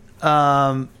is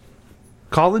Colin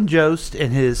Jost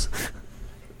and his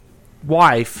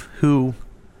wife, who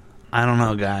I don't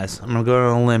know, guys. I'm gonna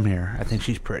go on a limb here. I think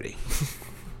she's pretty.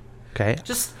 Okay,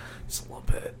 just a little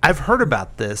bit. I've heard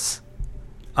about this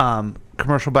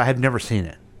commercial, but I've never seen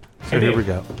it. So here we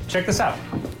go. Check this out.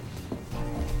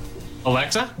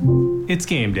 Alexa, it's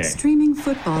game day. Streaming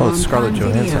football Oh, on it's Scarlett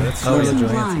Prime Video. Johansson. That's Frozen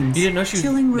Scarlett Johansson. Blinds, You didn't know she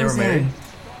Chilling they were Rosé. married?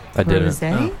 I didn't.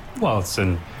 Rosé? Well, it's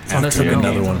an on this Take one.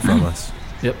 another one from us.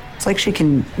 Yep. It's like she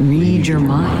can read your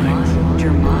mind.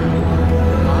 Your mind.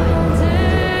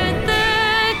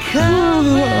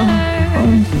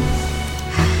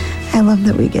 I love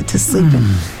that we get to sleep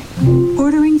in.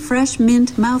 Ordering fresh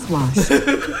mint mouthwash.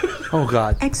 Oh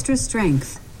God. Extra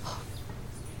strength.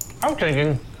 I'm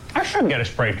thinking I I should get a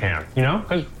spray tan, you know?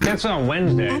 Because that's on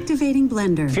Wednesday. Activating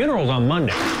blender. Funeral's on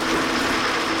Monday.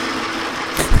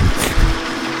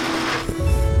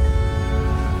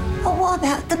 What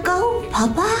about the gold,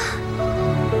 Papa?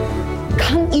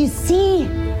 Can't you see?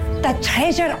 The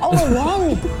treasure all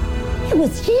along. It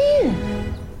was you.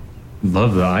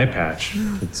 Love the eye patch.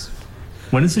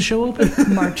 When does the show open?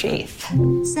 March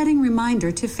 8th. Setting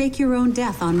reminder to fake your own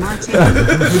death on March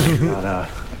 8th.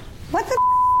 What the?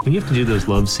 When you have to do those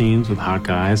love scenes with hot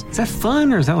guys, is that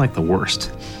fun or is that like the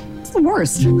worst? It's the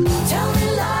worst.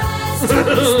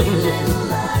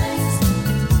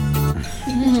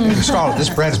 Scarlett, this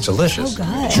bread is delicious. Oh,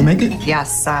 good. Did you make it?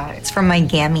 Yes, it's from my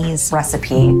Gammy's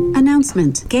recipe.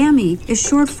 Announcement. Gammy is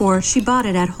short for she bought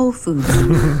it at Whole Foods.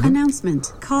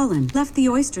 Announcement. Colin left the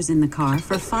oysters in the car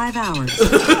for 5 hours.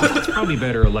 It's probably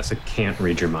better Alexa can't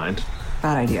read your mind.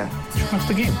 Bad idea. Watch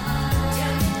the game.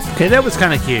 Okay, that was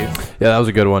kind of cute. Yeah, that was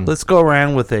a good one. Let's go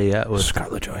around with a with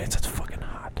Scarlett Johansson. That's fucking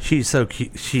hot. She's so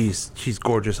cute. She's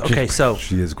gorgeous. Okay, so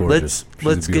she is gorgeous.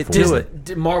 Let's get to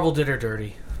it. Marvel did her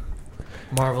dirty.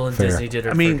 Marvel and Fair. Disney did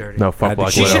her dirty. No, fuck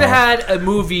Black She Widow. should have had a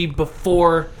movie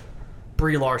before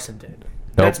Brie Larson did.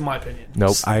 That's my opinion.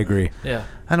 Nope. I agree. Yeah.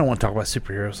 I don't want to talk about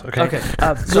superheroes. Okay. Okay.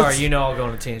 Sorry, you know I'll go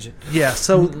on a tangent. Yeah.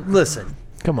 So listen.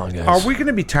 Come on, guys. Are we going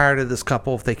to be tired of this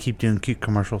couple if they keep doing cute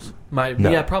commercials?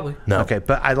 Yeah, probably. No. Okay,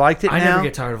 but I liked it. I now. never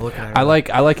get tired of looking at it. I like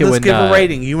it Let's when give a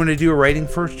rating. You want to do a rating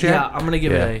first, Jack? Yeah, I'm gonna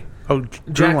give it a. Oh,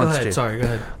 Drew Jack, go wants ahead. to. Sorry, go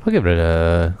ahead. I'll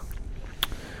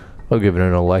give it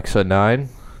an Alexa 9.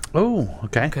 Oh,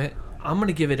 okay. Okay, I'm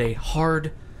gonna give it a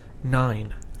hard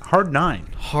 9. Hard 9.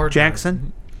 Hard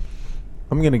Jackson.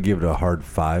 I'm gonna give it a hard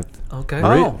 5. Okay.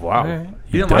 Oh, wow. All right.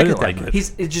 You didn't like it that much.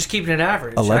 He's just keeping it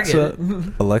average. I get Alexa,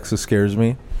 it. Alexa scares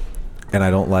me, and I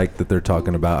don't like that they're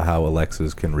talking about how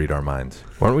Alexas can read our minds.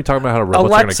 Weren't we talking about how robots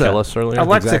are going to kill us earlier?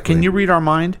 Alexa, Exactly. can you read our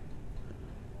mind?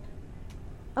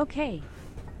 Okay.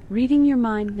 Reading your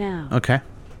mind now. Okay.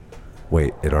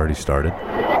 Wait, it already started?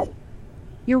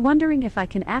 You're wondering if I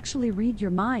can actually read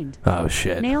your mind. Oh,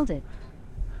 shit. Nailed it.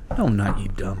 No, not you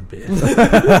dumb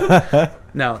bitch.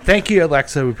 No, thank you,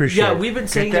 Alexa. We appreciate it. Yeah, we've been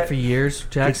saying it for years,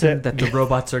 Jackson, that the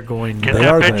robots are going. Get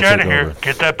that bitch out of here.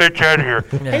 Get that bitch out of here.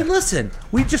 Hey, listen,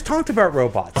 we just talked about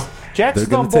robots. Jackson's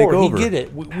They're on gonna take board. He over. get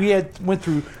it. We went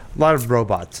through a lot of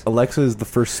robots. Alexa is the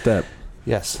first step.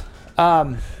 Yes.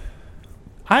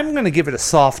 I'm going to give it a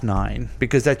soft 9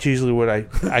 because that's usually what I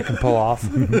can pull off,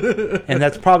 and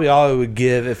that's probably all I would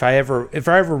give if I ever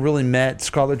really met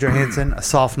Scarlett Johansson. A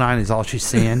soft 9 is all she's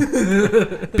saying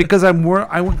because I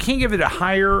can't give it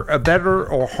a better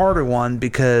or harder one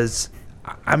because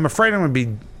I'm afraid I'm going to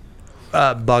be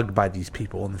bugged by these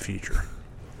people in the future.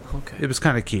 Okay. It was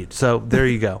kind of cute. So there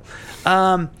you go.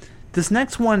 This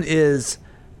next one is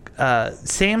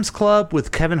Sam's Club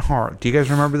with Kevin Hart. Do you guys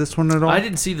remember this one at all? I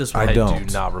didn't see this one. I do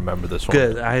not remember this one.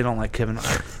 Good. I don't like Kevin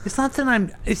Hart. It's not that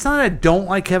I don't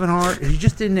like Kevin Hart. He's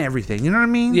just in everything. You know what I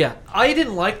mean? Yeah, I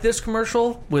didn't like this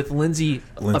commercial with Lindsay.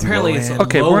 Apparently, it's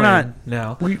Okay, Lohan we're not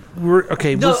now. We're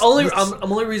okay. No, let's- only let's-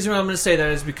 only reason I'm going to say that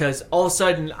is because all of a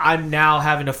sudden I'm now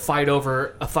having to fight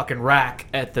over a fucking rack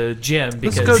at the gym.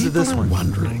 Because Let's go to this one.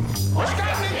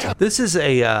 This is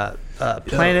a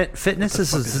Planet Fitness.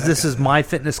 This is my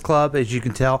fitness club, as you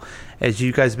can tell, as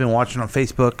you guys have been watching on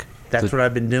Facebook. That's what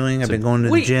I've been doing. I've been going to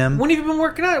the gym. When have you been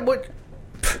working out? What?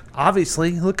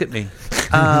 Obviously, look at me.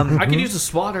 I could use a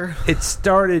swatter. It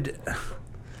started.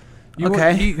 You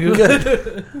Okay, you-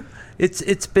 good.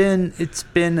 It's been since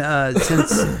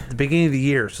the beginning of the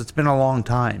year, so it's been a long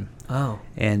time. Oh.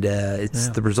 And it's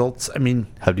Yeah. the results. I mean,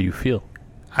 how do you feel?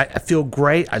 I feel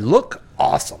great. I look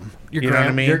awesome. Your you know what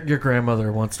I mean? Your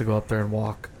grandmother wants to go up there and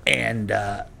walk. And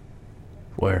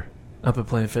where? Up at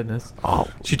Planet Fitness. Oh,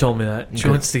 she told me that she Okay.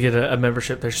 wants to get a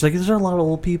membership there. She's like, "Is there a lot of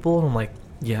old people?" And I'm like,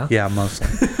 "Yeah, Yeah, mostly.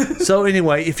 So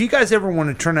anyway, if you guys ever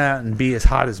want to turn out and be as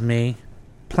hot as me,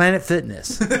 Planet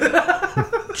Fitness.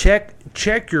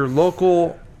 check your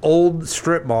local old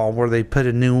strip mall where they put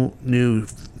a new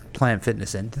Planet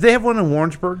Fitness in. Do they have one in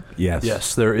Warrensburg? Yes.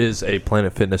 Yes, there is a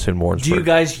Planet Fitness in Warrensburg. Do you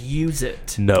guys use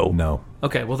it? No.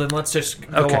 Okay, well then let's just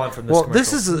go on from this. Well,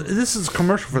 commercial. this is a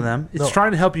commercial for them. It's No.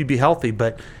 trying to help you be healthy,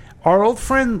 but our old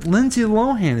friend Lindsay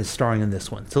Lohan is starring in this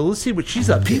one. So let's see what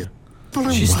she's up to.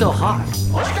 She's still hot.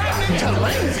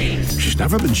 She's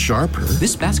never been sharper.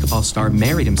 This basketball star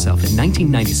married himself in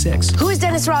 1996. Who is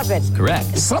Dennis Rodman?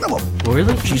 Correct. Son of a...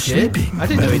 Really? She's He did? sleeping. I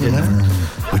didn't know he did that.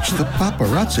 Which the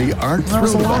paparazzi aren't I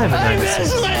was thrilled alive about. in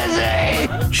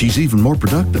 '96. She's even more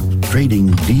productive, trading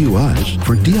DUIs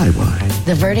for DIY.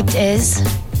 The verdict is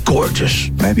Gorgeous.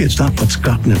 Maybe it's not what's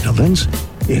gotten into Lindsay.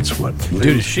 It's what. Dude,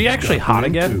 is she actually hot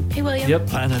again? Hey, William. Yep.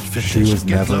 She was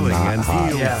never not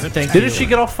hot. Yeah, Didn't she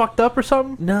get all fucked up or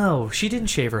something? No, she didn't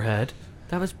shave her head.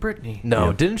 That was Brittany.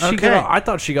 No, didn't she get all, I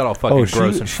thought she got all fucking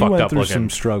gross and she fucked went up through looking. some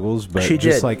struggles, but She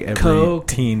just did. like every Coke.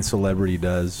 teen celebrity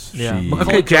does. Yeah. She,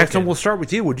 Okay, Jackson, we'll start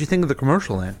with you. What'd you think of the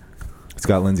commercial then? it's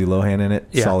got Lindsay Lohan in it.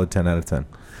 Yeah. Solid 10 out of 10.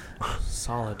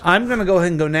 Solid. I'm going to go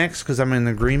ahead and go next because I'm in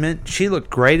agreement. She looked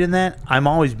great in that. I've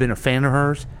always been a fan of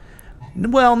hers.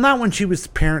 Well, not when she was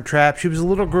Parent Trap. She was a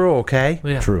little girl, okay?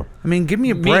 Yeah. True. I mean, give me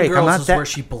a Mean break. Girls I'm not is that. where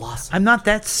she blossomed. I'm not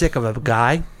that sick of a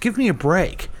guy. Give me a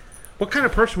break. What kind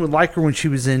of person would like her when she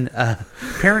was in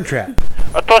Parent Trap?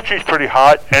 I thought she's pretty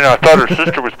hot, and I thought her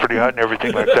sister was pretty hot and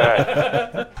everything like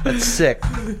that. That's sick,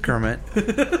 Kermit.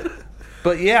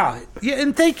 But yeah,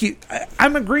 and thank you.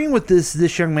 I'm agreeing with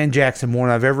this young man Jackson more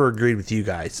than I've ever agreed with you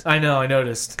guys. I know, I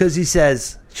noticed. Because he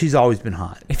says she's always been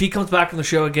hot. If he comes back on the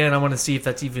show again, I want to see if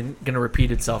that's even going to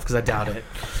repeat itself, because I doubt it.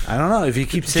 I don't know if you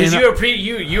keep saying Because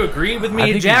you agreed with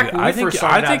me and Jack when we first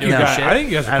started out doing this shit. I think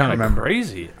you guys are I don't kind of remember.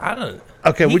 crazy. I don't.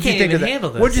 Okay, He what'd you can't think of even that? handle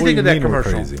this. What'd you What think do of you that mean we're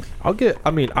commercial?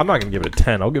 crazy? I'm not gonna give it a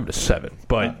 10. I'll give it a 7.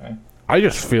 But I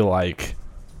just feel like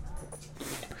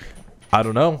I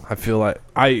don't know. I feel like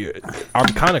I'm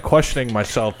kind of questioning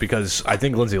myself because I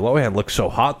think Lindsay Lohan looked so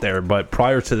hot there. But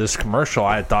prior to this commercial,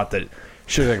 I had thought that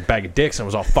she looked like a bag of dicks and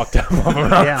was all fucked up.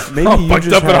 Yeah, maybe all you fucked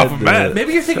just up and had off of the- meth.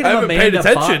 Maybe you're thinking I of haven't Amanda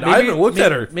paid attention. I haven't looked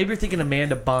at her. Maybe you're thinking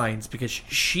Amanda Bynes because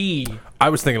she... I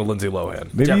was thinking of Lindsay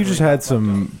Lohan. Maybe you just Definitely. had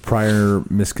some prior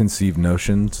misconceived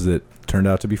notions that turned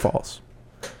out to be false.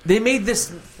 They made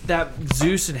that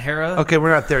Zeus and Hera... Okay, we're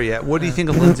not there yet. What do you think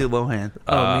of Lindsay Lohan? me,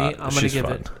 I'm going to she's give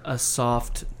fun. it a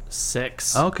soft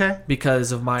 6. Okay.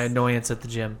 Because of my annoyance at the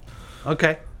gym.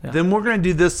 Okay. Yeah. Then we're going to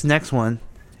do this next one.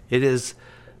 It is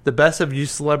the Best of You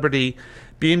Celebrity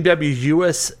BMW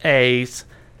USA's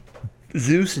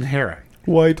Zeus and Hera.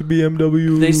 White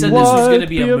BMW. They said this was going to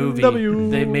be a BMW.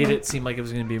 movie. They made it seem like it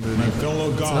was going to be a movie.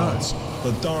 Fellow gods,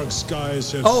 the dark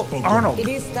skies have Oh, spoken. Arnold. It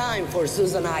is time for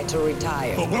Susan and I to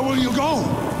retire. But where will you go?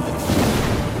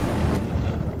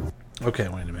 Okay,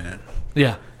 wait a minute.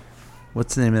 Yeah.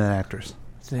 What's the name of that actress?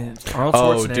 Arnold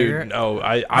Oh, Schwarzenegger. dude, no,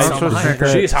 Selma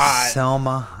Hayek. she's hot.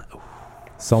 Selma.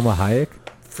 Selma Hayek?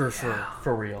 For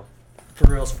real. For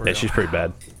reals, for real. Yeah, she's pretty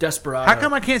bad. Desperado. How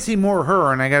come I can't see more of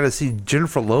her and I got to see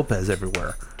Jennifer Lopez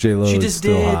everywhere? J-Lo She is just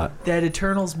still did hot. that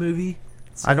Eternals movie.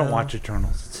 I don't watch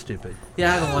Eternals. It's stupid.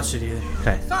 Yeah, I haven't watched it either.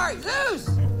 Okay. Sorry, Zeus!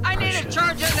 I need a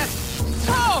charger that's...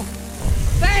 Oh!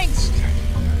 Thanks!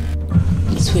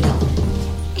 Sweetheart,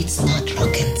 it's not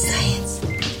rocket science.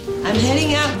 I'm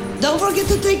heading out. Don't forget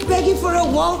to take Peggy for a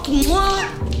walk. Mwah!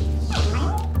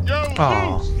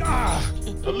 Oh.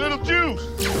 A little juice.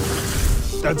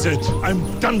 That's it.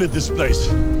 I'm done with this place.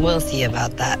 We'll see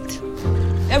about that.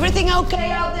 Everything okay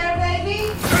out there,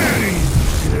 baby?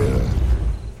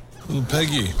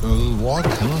 Peggy, a little walk,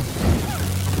 huh?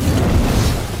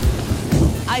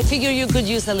 I figure you could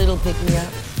use a little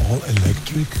pick-me-up. All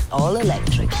electric? All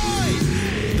electric.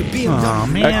 The BMW Aw,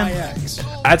 man. iX.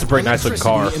 That's a pretty nice looking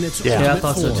car. Electricity in its Yeah, I ultimate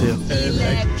thought so form. too.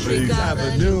 Electric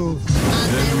Avenue.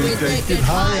 Then we take it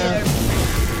higher.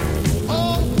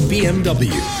 BMW,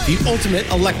 the ultimate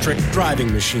electric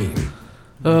driving machine.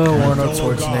 Oh, Arnold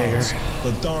Fellow Schwarzenegger. gods,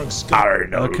 the dark skies. I don't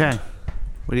know. Okay.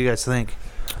 What do you guys think?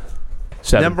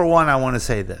 7. Number one, I want to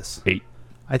say this. 8.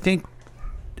 I think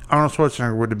Arnold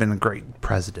Schwarzenegger would have been a great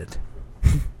president.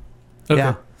 Okay.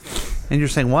 Yeah. And you're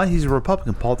saying, what? He's a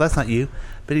Republican, Paul. That's not you.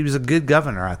 But he was a good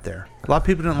governor out there. A lot of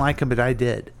people didn't like him, but I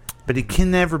did. But he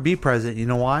can never be president. You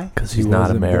know why? Because he's not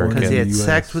wasn't born American. Because he had in the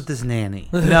sex US. with his nanny.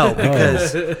 No,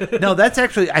 because no, that's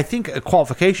actually I think a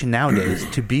qualification nowadays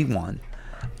to be one.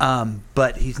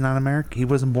 But he's not American. He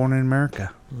wasn't born in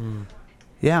America.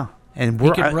 Yeah, and He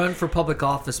we're can run for public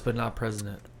office, but not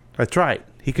president. that's right.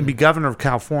 He can be governor of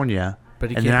California,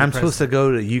 But he and can't then be I'm supposed to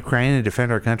go to Ukraine and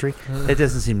defend our country. That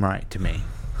doesn't seem right to me.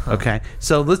 Okay,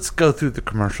 so let's go through the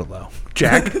commercial though.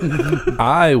 Jack.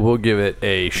 I will give it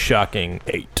a shocking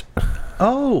 8.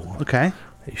 Oh, okay.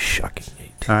 A shocking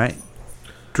 8. All right.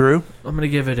 Drew. I'm gonna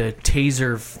give it a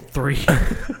taser 3.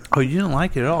 Oh, you didn't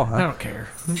like it at all, huh? I don't care.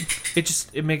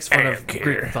 It makes fun of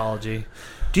Greek mythology.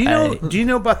 Do you know? Do you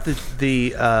know about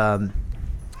the I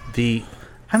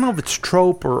don't know if it's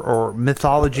trope or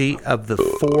mythology of the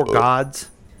 4 gods,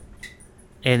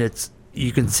 and it's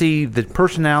you can see the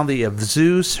personality of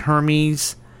Zeus,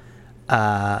 Hermes,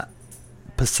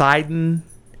 Poseidon,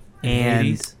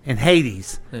 and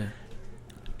Hades, Yeah.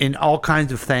 in all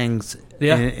kinds of things,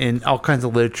 Yeah. in all kinds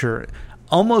of literature,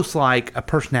 almost like a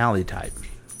personality type.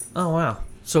 Oh wow.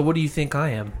 So what do you think I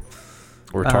am?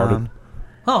 Retarded.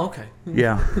 Oh okay.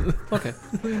 Yeah. Okay.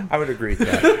 I would agree with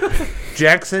that.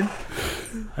 Jackson.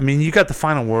 I mean, you got the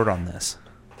final word on this.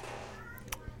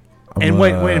 And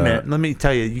wait a minute. Let me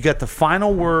tell you. You got the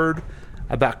final word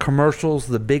about commercials,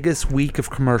 the biggest week of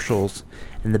commercials.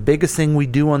 And the biggest thing we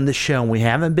do on this show, and we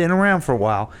haven't been around for a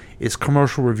while, is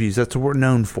commercial reviews. That's what we're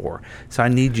known for. So I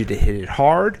need you to hit it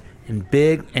hard and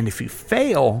big. And if you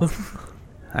fail,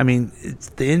 I mean, it's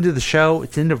the end of the show.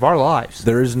 It's the end of our lives.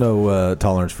 There is no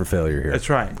tolerance for failure here. That's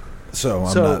right. So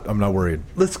I'm not worried.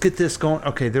 Let's get this going.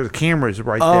 Okay, there the cameras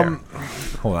right there.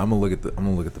 Hold on, I'm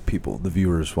gonna look at the people, the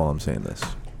viewers, while I'm saying this.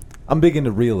 I'm big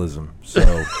into realism, so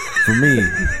for me,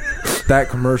 that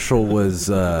commercial was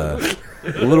a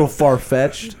little far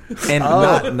fetched, and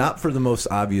not for the most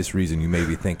obvious reason you may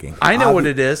be thinking. I know what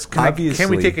it is. Can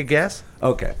we take a guess?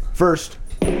 Okay, first,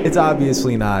 it's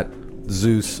obviously not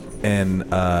Zeus and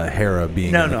Hera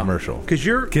being in the commercial. Because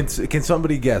can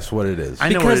somebody guess what it is? I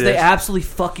know what Because it they is. absolutely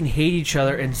fucking hate each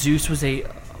other, and Zeus was a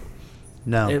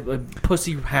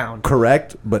pussy hound.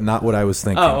 Correct, but not what I was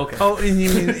thinking. Oh, okay. Oh, and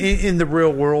you mean in the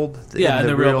real world? Yeah, in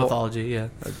the real mythology, yeah.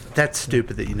 That's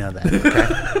stupid that you know that.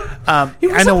 Okay.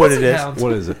 I know what it is. Hound.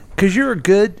 What is it? Because you're a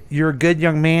good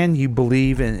young man. You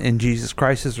believe in Jesus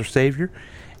Christ as our Savior,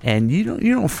 and you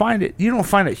don't find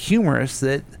it humorous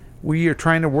that we are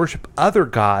trying to worship other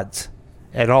gods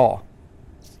at all.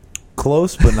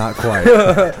 Close, but not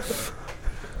quite.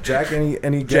 Jack,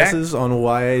 any guesses on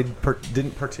why I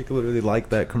didn't particularly like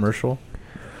that commercial?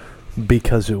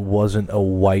 Because it wasn't a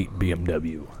white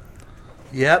BMW.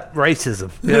 Yep, racism.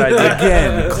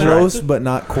 Again, close but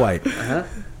not quite.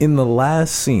 In the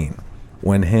last scene,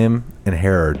 when him and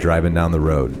Hera are driving down the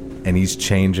road, and he's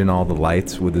changing all the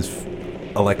lights with his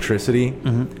electricity,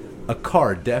 a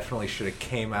car definitely should have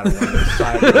came out of one of those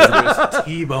side roads and just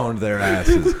T-boned their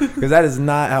asses. Because that is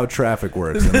not how traffic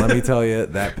works. And let me tell you,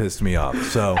 that pissed me off.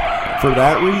 So, for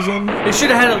that reason... They should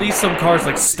have had at least some cars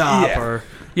like stop or...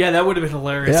 Yeah, that would have been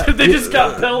hilarious. Yeah. They just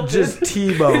got pelted. Just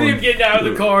T-boned. They didn't get out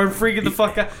of the car and freaking the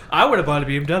fuck out. I would have bought a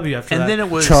BMW after that. And then it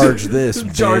was... Charge this,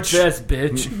 bitch. Charge this,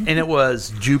 bitch. And it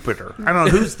was Jupiter. I don't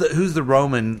know, who's the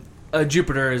Roman...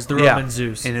 Jupiter is the Roman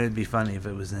Zeus. And it would be funny if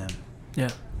it was them. Yeah.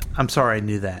 I'm sorry I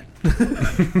knew that.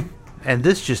 And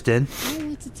this just in. I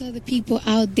want to tell the people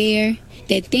out there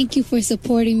that thank you for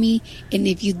supporting me, and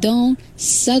if you don't,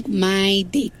 suck my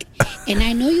dick. And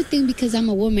I know you think because I'm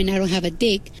a woman I don't have a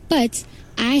dick, but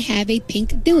I have a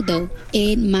pink dildo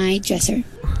in my dresser.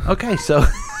 Okay, so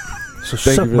thank suck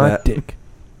you for my that. dick.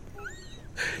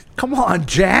 Come on,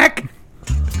 Jack.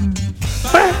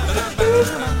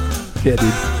 Yeah,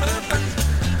 dude.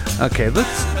 Okay,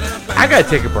 I gotta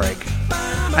take a break.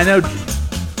 I know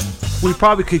we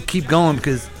probably could keep going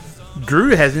because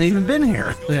Drew hasn't even been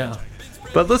here. Yeah.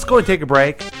 But let's go and take a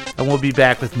break, and we'll be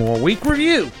back with more Week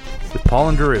Review with Paul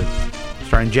and Drew,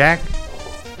 starring Jack,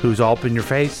 who's all up in your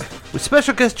face, with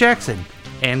special guest Jackson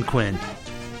and Quinn.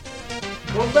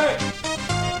 Come back.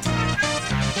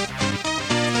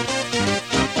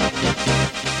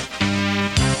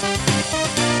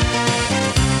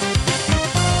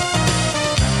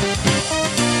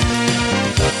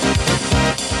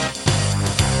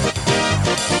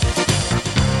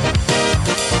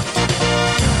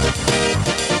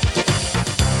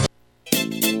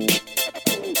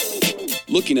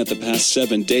 Looking at the past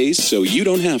 7 days so you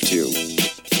don't have to.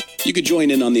 You could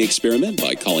join in on the experiment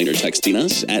by calling or texting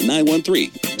us at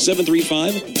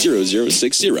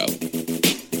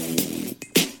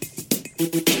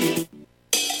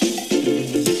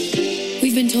 913-735-0060.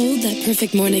 We've been told that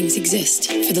perfect mornings exist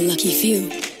for the lucky few.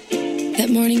 That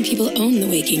morning people own the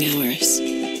waking hours.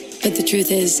 But the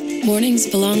truth is, mornings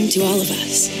belong to all of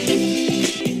us.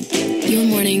 Your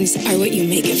mornings are what you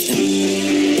make of them.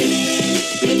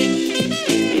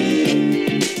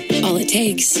 All it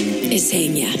takes is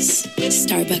saying yes.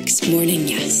 Starbucks Morning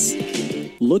Yes.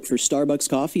 Look for Starbucks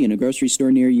coffee in a grocery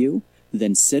store near you,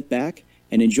 then sit back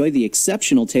and enjoy the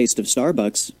exceptional taste of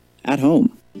Starbucks at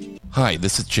home. Hi,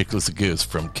 this is Chickless Goose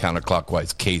from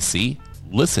Counterclockwise KC.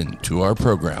 Listen to our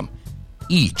program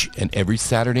each and every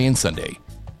Saturday and Sunday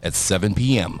at 7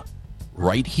 p.m.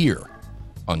 right here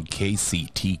on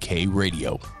KCTK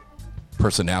Radio.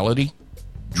 Personality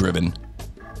driven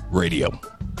radio.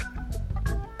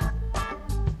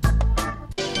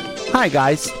 Hi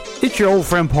guys, it's your old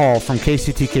friend Paul from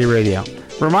KCTK Radio,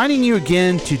 reminding you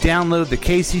again to download the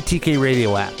KCTK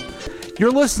Radio app.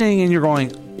 You're listening and you're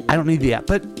going, I don't need the app,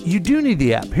 but you do need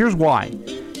the app. Here's why.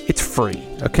 It's free,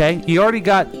 okay? You already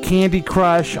got Candy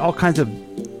Crush, all kinds of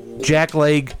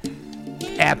jackleg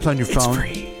apps on your phone.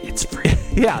 It's free.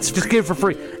 Yeah, just get it for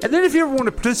free. And then if you ever want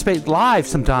to participate live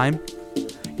sometime,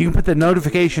 you can put the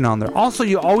notification on there. Also,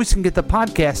 you always can get the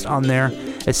podcast on there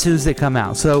as soon as they come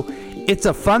out. So it's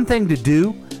a fun thing to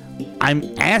do I'm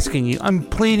asking you, I'm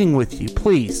pleading with you,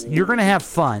 please. You're going to have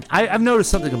fun. I've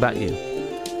noticed something about you.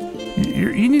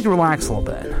 You need to relax a little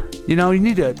bit. You know, you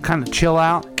need to kind of chill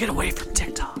out. Get away from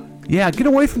TikTok. Yeah, get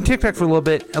away from TikTok for a little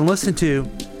bit and listen to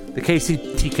the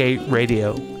KCTK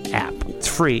Radio app. It's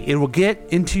free. It will get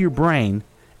into your brain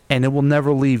and it will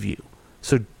never leave you.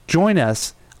 So join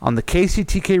us on the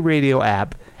KCTK Radio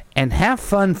app and have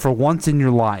fun for once in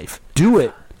your life. Do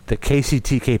it the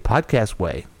KCTK podcast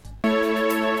way.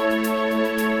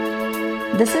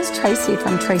 This is Tracy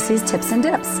from Tracy's Tips and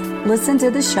Dips. Listen to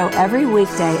the show every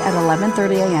weekday at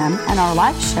 11:30 a.m. and our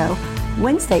live show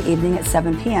Wednesday evening at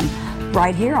 7 p.m.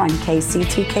 right here on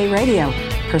KCTK Radio,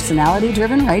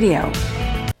 personality-driven radio.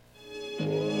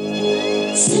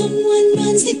 Someone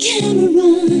runs the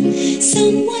camera,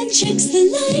 someone checks the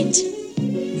light.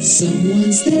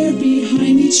 Someone's there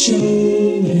behind each show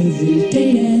every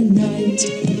day and night.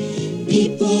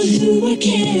 People who are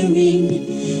caring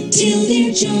till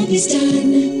their job is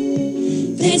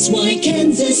done. That's why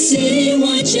Kansas City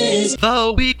watches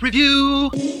The Week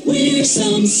Review. We're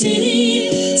some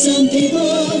city, some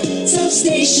people, some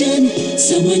station,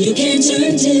 someone you can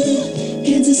turn to.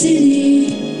 Kansas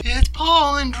City. It's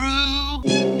Paul and Drew.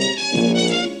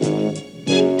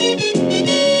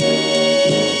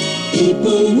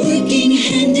 People working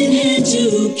hand in hand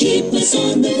to keep us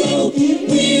on the road.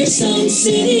 We're some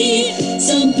city,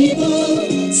 some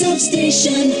people, some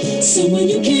station, someone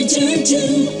you can turn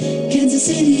to. Kansas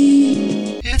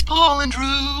City. It's Paul and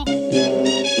Drew.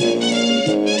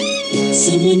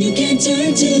 Someone you can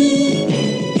turn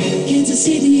to. Kansas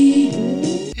City.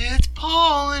 It's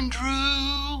Paul and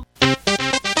Drew.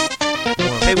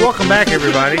 Hey, welcome back,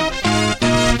 everybody.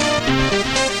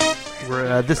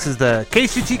 This is the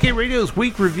KCTK Radio's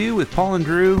Week Review with Paul and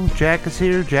Drew. Jack is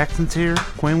here, Jackson's here,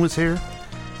 Quinn was here.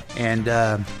 And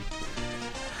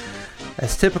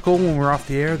as typical, when we're off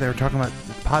the air, they were talking about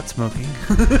pot smoking.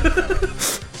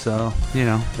 So, you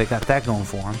know, they got that going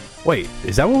for them. Wait,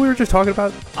 is that what we were just talking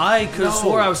about? I could have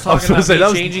swore I was talking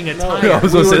about changing a tire. Yeah,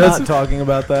 we were not talking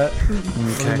about that. Okay.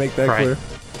 Let me make that clear.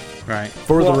 Right.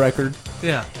 For the record.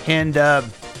 Yeah. And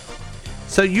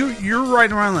so you're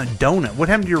riding around on a donut. What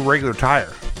happened to your regular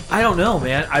tire? I don't know,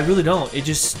 man. I really don't. It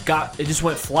just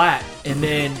went flat, and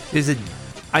then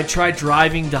I tried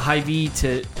driving to Hy-Vee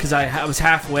because I was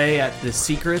halfway at the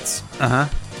Secrets.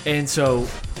 And so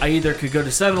I either could go to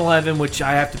 7-Eleven, which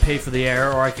I have to pay for the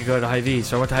air, or I could go to Hy-Vee.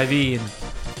 So I went to Hy-Vee, and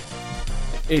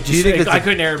it just I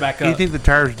couldn't air it back up. Do you think the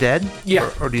tire's dead? Yeah.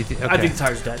 Or do you think? Okay. I think the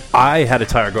tire's dead. I had a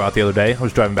tire go out the other day. I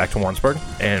was driving back to Warrensburg,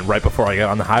 and right before I got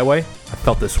on the highway, I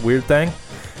felt this weird thing,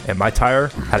 and my tire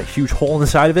had a huge hole in the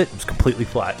side of it. It was completely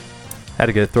flat.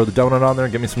 Had to throw the donut on there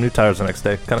and get me some new tires the next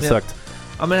day. Kind of sucked.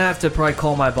 I'm going to have to probably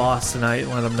call my boss tonight and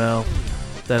let him know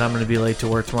that I'm going to be late to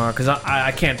work tomorrow, because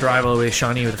I can't drive all the way to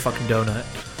Shawnee with a fucking donut.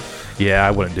 Yeah,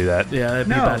 I wouldn't do that. Yeah, that'd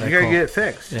be No, bad. you got to get it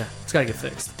fixed. Yeah, it's got to get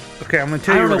fixed. Okay, I'm going to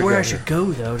tell you I don't know where I to go should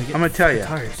go, though, to get I'm going to tell you.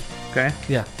 tires. Okay?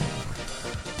 Yeah.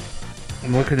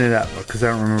 I'm looking it up because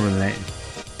I don't remember the name.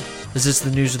 Is this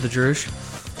the news of the Drush?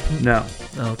 No.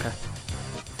 Oh, okay.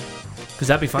 Because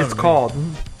that'd be fun. It's called.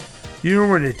 You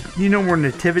know where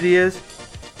Nativity is?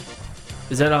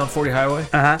 Is that on 40 Highway?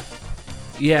 Uh huh.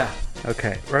 Yeah.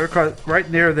 Okay. Right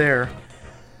near there,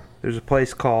 there's a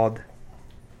place called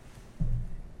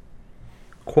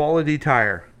Quality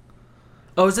Tire.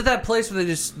 Oh, is it that place where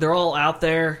they're all out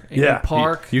there in the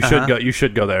park? You should go. You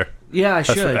should go there. Yeah, I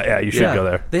should. You should go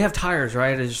there. They have tires,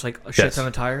 right? It's just like a shit ton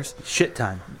of tires. Shit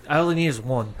ton. I only need is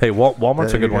one. Hey,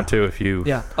 Walmart's a good one too. If you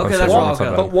Okay, that's where I'll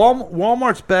go. But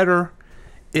Walmart's better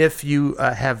if you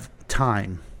have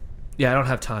time. Yeah, I don't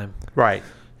have time. Right.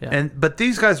 Yeah. But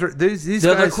these guys are these guys.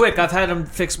 They're quick. I've had them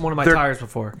fix one of my tires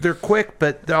before. They're quick,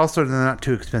 but they're not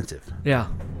too expensive. Yeah.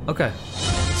 Okay.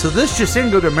 So this just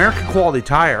in, go to American Quality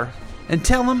Tire and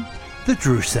tell them the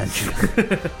Drew sent you.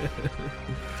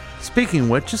 Speaking of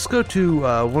which, just go to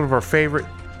one of our favorite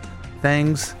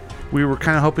things. We were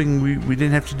kind of hoping we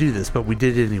didn't have to do this, but we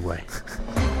did anyway.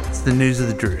 It's the news of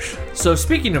the Drush. So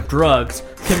speaking of drugs,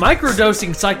 can microdosing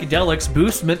psychedelics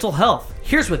boost mental health?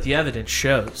 Here's what the evidence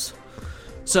shows.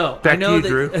 So Back I know to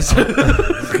you,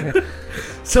 that, Drew.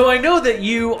 So I know that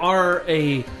you are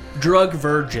a drug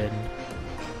virgin,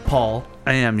 Paul.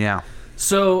 I am, yeah.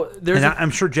 So there's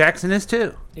I'm sure Jackson is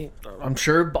too. I'm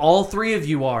sure all three of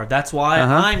you are. That's why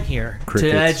I'm here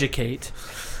to educate.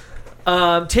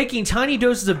 Taking tiny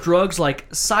doses of drugs like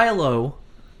psilocybin,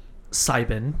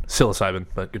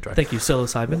 but good try. Thank you,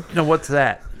 psilocybin. No, what's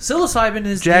that? Psilocybin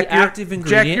is the active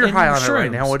ingredient. Jack, you're in high on shrooms. it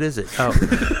right now. What is it? Oh.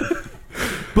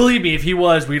 Believe me, if he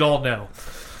was, we'd all know.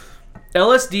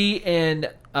 LSD and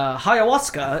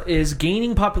ayahuasca is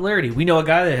gaining popularity. We know a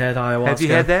guy that had ayahuasca. Have you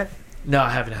had that? No, I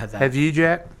haven't had that. Have you,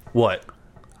 Jack? What?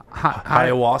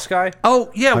 Ayahuasca?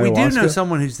 Oh, yeah, we do know Ayahuasca?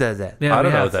 someone who's done that. Yeah, I we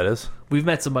don't know have. what that is. We've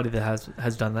met somebody that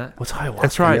has done that. What's ayahuasca?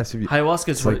 That's right. Yes, if you- Ayahuasca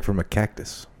is It's like from a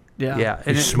cactus. Yeah. Yeah,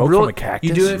 You it smoke really- from a cactus?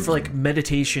 You do it for like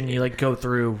meditation. You like go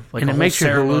through like and a it whole makes you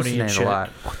ceremony and hallucinate shit. a lot.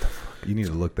 You need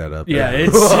to look that up. Yeah,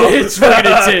 it's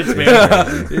fucking intense,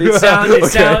 man.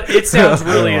 It sounds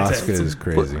really Ayahuasca intense. is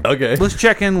crazy. Okay. Let's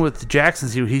check in with Jackson,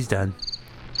 see what he's done.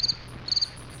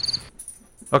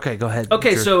 Okay, go ahead.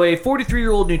 Okay, Sure. so a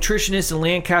 43-year-old nutritionist in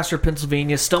Lancaster,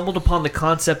 Pennsylvania, stumbled upon the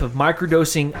concept of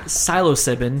microdosing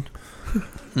psilocybin.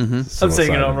 I'm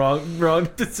saying it all wrong.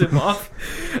 It's him off.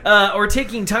 Or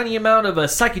taking tiny amount of a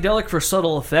psychedelic for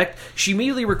subtle effect. She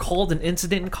immediately recalled an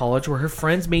incident in college where her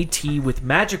friends made tea with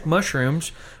magic mushrooms,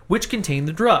 which contained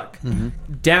the drug.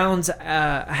 Downs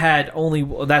had only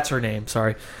that's her name.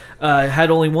 Sorry,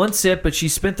 had only one sip, but she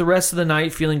spent the rest of the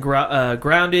night feeling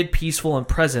grounded, peaceful, and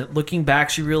present. Looking back,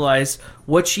 she realized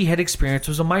what she had experienced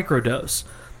was a microdose.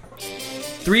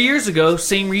 3 years ago,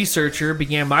 same researcher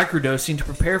began microdosing to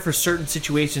prepare for certain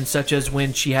situations, such as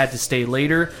when she had to stay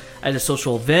later at a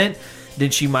social event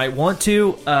than she might want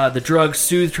to. The drug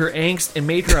soothed her angst and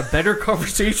made her a better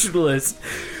conversationalist.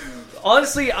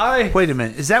 Honestly, Wait a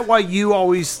minute. Is that why you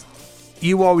always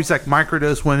like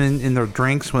microdose women in their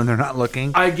drinks when they're not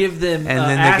looking? I give them and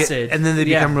then acid, and then they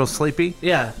Yeah. become real sleepy?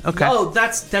 Yeah. Okay. Oh,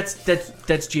 that's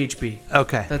GHB.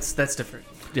 Okay. That's different.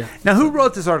 Yeah. Now, who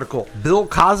wrote this article? Bill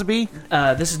Cosby?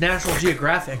 This is National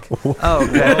Geographic. Oh,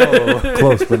 okay.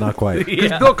 Close, but not quite.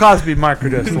 Yeah. Bill Cosby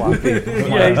microdosed a lot of people.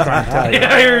 Yeah, he's trying to tell you.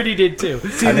 I heard he did too.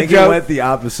 See, I the think joke, it went the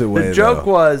opposite way. the joke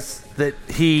though. was that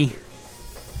he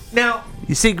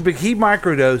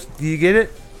microdosed. Do you get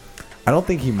it? I don't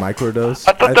think he microdosed.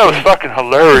 I thought that was fucking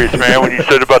hilarious, man, when you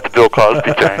said about the Bill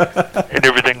Cosby thing and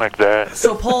everything like that.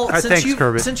 So, Paul, All right, since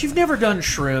thanks, you've never done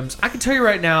shrooms, I can tell you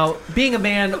right now, being a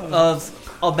man of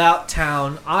about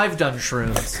town, I've done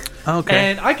shrooms. Okay.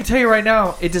 And I can tell you right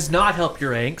now, it does not help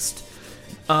your angst.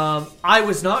 I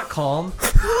was not calm.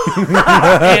 And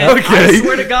I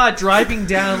swear to God, driving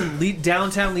down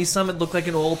downtown Lee Summit looked like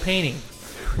an old painting.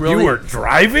 Really? You were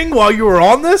driving while you were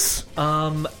on this?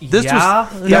 This yeah.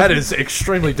 That is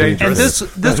extremely dangerous. And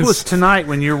this was tonight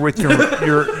when you're with your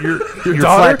daughter?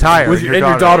 flat tire With your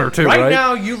daughter too, right right?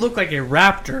 now, you look like a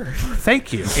raptor.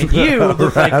 Thank you. And you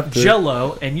look like Raptor.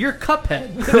 Jello, and you're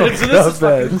Cuphead. So this is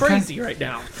fucking crazy right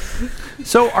now.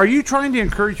 So, are you trying to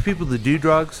encourage people to do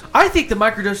drugs? I think the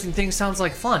microdosing thing sounds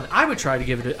like fun. I would try to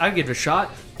give it. I'd give it a shot,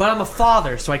 but I'm a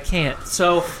father, so I can't.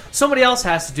 So somebody else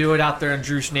has to do it out there in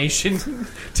Drew's Nation.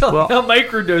 Tell them how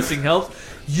microdosing helps.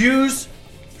 Use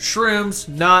shrooms,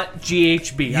 not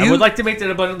GHB. I would like to make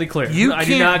that abundantly clear. I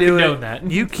do not condone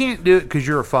that. You can't do it because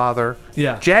you're a father.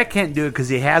 Yeah. Jack can't do it because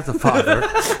he has a father.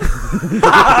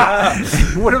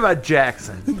 What about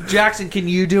Jackson? Jackson, can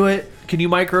you do it? Can you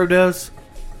microdose?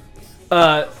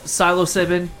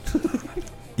 Psilocybin.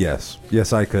 Yes,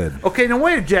 I could. Okay, now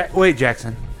wait,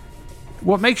 Jackson.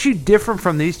 What makes you different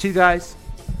from these two guys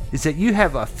is that you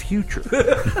have a future,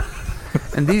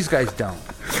 and these guys don't.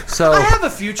 So I have a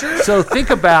future. So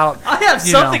think about. I have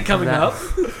something coming up.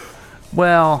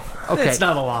 Well, okay, It's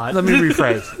not a lot. Let me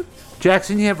rephrase.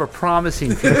 Jackson, you have a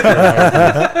promising future,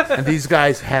 and these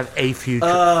guys have a future.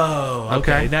 Oh,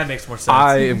 okay. That makes more sense.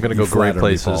 I am going to go great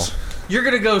places. You're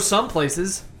going to go some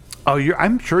places. Oh,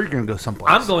 I'm sure you're going to go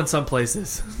someplace. I'm going some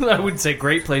places. I wouldn't say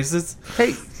great places.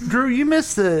 Hey, Drew, you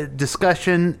missed the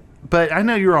discussion, but I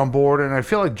know you're on board, and I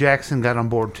feel like Jackson got on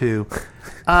board too.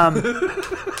 Well,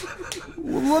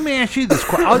 let me ask you this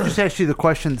question. I'll just ask you the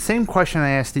question, the same question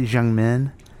I asked these young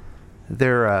men.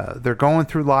 They're going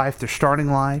through life. They're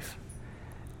starting life.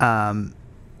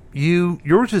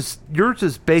 Yours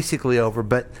is basically over.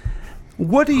 But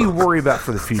what do you worry about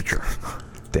for the future?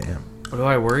 Damn. What do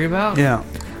I worry about? Yeah.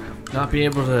 Not being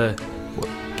able to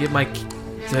get my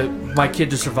kid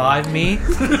to survive me.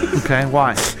 Okay,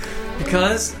 why?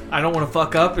 Because I don't want to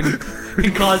fuck up and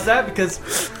cause that. Because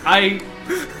we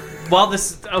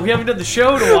haven't done the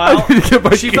show in a while.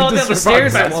 She fell down the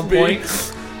stairs at one point.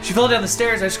 She fell down the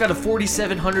stairs. I just got a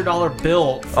 $4,700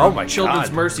 bill from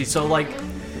Children's Mercy. So like,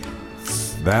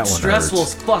 that one stressful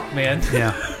hurts. as fuck, man.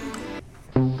 Yeah.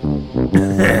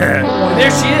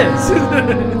 There she is.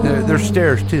 There's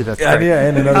stairs too. That's right. Yeah,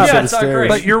 and another set of it's not stairs. great.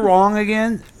 But you're wrong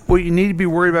again. What you need to be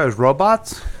worried about is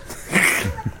robots.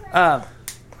 And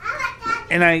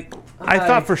I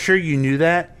thought for sure you knew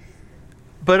that,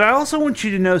 but I also want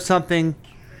you to know something.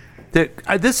 That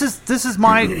this is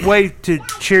my way to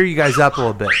cheer you guys up a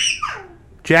little bit.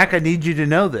 Jack, I need you to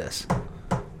know this.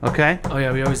 Okay? Oh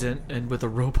yeah, we always end with a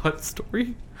robot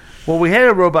story. Well, we had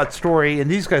a robot story,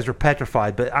 and these guys are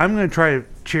petrified, but I'm going to try to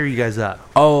cheer you guys up.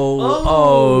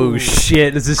 Oh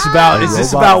shit! Is this about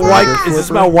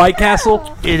White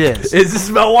Castle? It is. Is this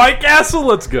about White Castle?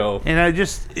 Let's go. And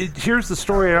here's the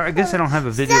story. I guess I don't have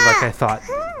a video like I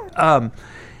thought.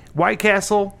 White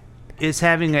Castle is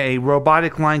having a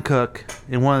robotic line cook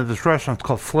in one of its restaurants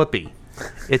called Flippy.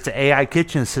 It's an AI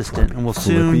kitchen assistant, and will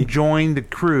soon join the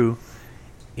crew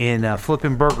in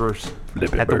flipping burgers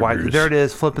at the White. There it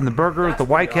is, flipping the burger at the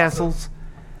White Castles.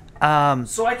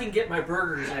 So I can get my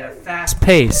burgers at a fast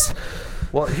pace.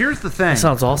 Well, here's the thing. That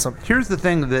sounds awesome. Here's the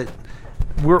thing that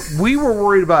we were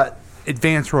worried about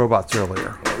advanced robots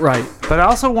earlier, right? But I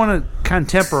also want to kind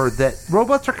of temper that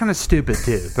robots are kind of stupid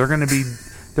too. They're going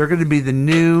to be the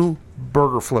new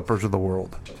burger flippers of the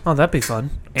world. Oh, that'd be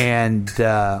fun. And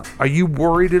are you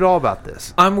worried at all about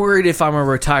this? I'm worried if I'm a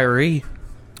retiree.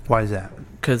 Why is that?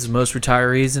 Because most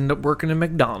retirees end up working at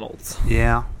McDonald's.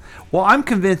 Yeah. Well, I'm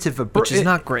convinced which is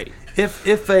not great. If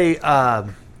a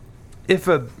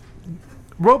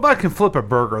robot can flip a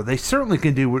burger, they certainly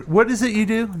can do what is it you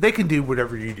do? They can do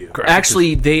whatever you do. Correct.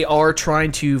 Actually, they are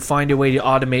trying to find a way to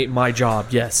automate my job.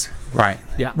 Yes. Right.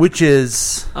 Yeah. Which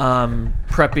is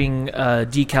prepping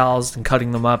decals and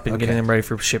cutting them up and getting them ready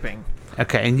for shipping.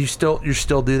 Okay, and you still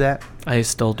do that? I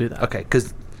still do that. Okay,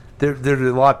 because there are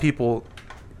a lot of people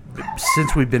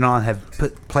since we've been on have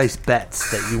placed bets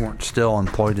that you weren't still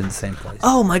employed in the same place.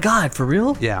 Oh my God, for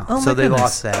real? Yeah. Oh, so my they goodness.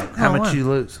 lost that. How much wow. did you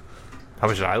lose? How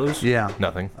much did I lose? Yeah.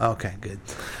 Nothing. Okay, good.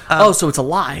 So it's a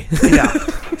lie. Yeah.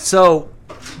 So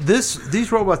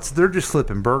these robots, they're just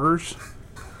flipping burgers.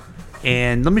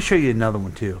 And let me show you another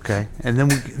one too, okay? And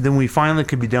then we finally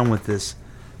could be done with this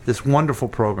wonderful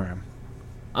program.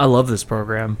 I love this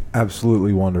program.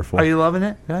 Absolutely wonderful. Are you loving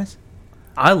it, guys?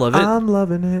 I love it. I'm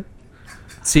loving it.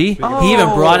 See, he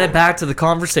even brought it back to the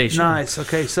conversation. Nice.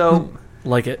 Okay, so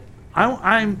like it.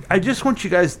 I just want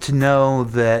you guys to know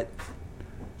that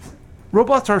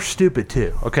robots are stupid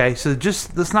too. Okay, so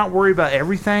just let's not worry about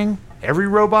everything, every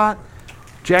robot.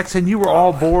 Jackson, you were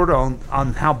all bored on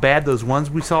how bad those ones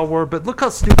we saw were, but look how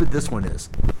stupid this one is.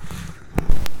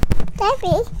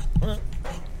 Daddy.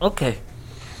 Okay.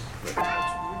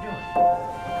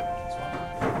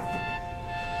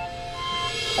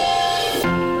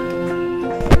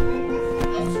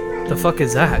 The fuck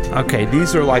is that? Okay,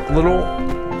 these are like little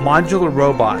modular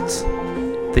robots.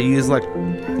 They use like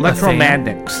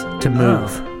electromagnets to move.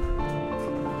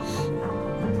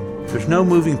 There's no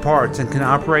moving parts and can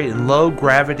operate in low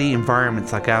gravity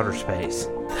environments like outer space.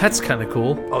 That's kind of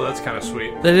cool. Oh, that's kind of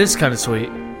sweet. That is kind of sweet.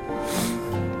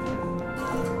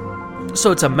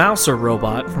 So it's a Mouser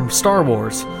robot from Star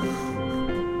Wars.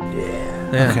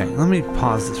 Yeah. Okay, let me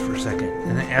pause this for a second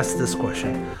and ask this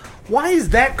question. Why is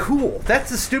that cool? That's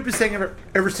the stupidest thing I've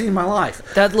ever seen in my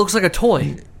life. That looks like a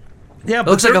toy. Yeah, it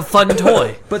looks like a fun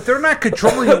toy. But they're not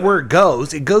controlling it where it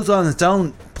goes. It goes on its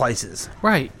own places.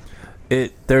 Right.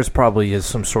 There's probably is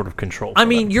some sort of control. I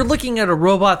mean, you're looking at a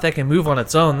robot that can move on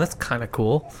its own. That's kind of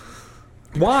cool.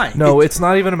 Why? No, it's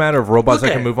not even a matter of robots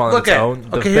that can move on its own.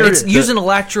 It's using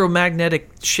electromagnetic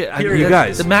shit. You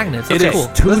guys, the magnets. It That's is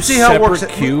cool. two Let's see how it works.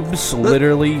 separate cubes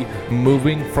literally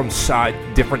moving from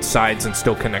different sides and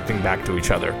still connecting back to each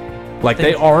other. Like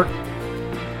they aren't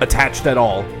attached at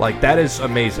all. Like that is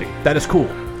amazing. That is cool.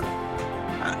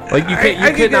 Like you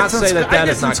cannot say that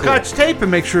is not cool. Scotch tape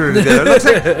and make sure they're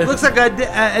together. It looks like a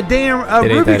damn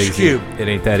Rubik's cube. It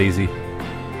ain't that easy.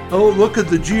 Oh, look at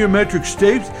the geometric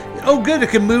shapes. Oh, good, it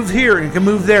can move here and it can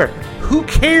move there. Who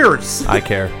cares? I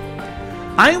care.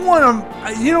 I want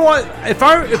to. You know what? If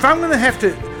I'm going to have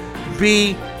to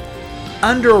be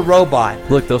under a robot,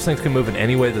 look, those things can move in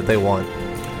any way that they want.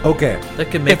 Okay.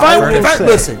 That can make. You guys are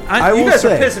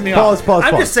pissing me off. Pause.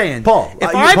 I'm just saying, Paul.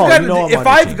 If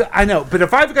I know, but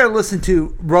if I've got to listen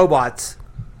to robots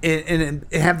and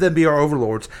have them be our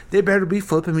overlords, they better be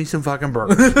flipping me some fucking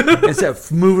burgers instead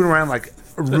of moving around like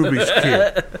a Rubik's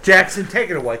cube. Jackson, take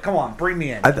it away. Come on, bring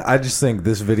me in. I just think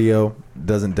this video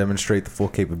doesn't demonstrate the full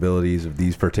capabilities of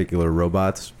these particular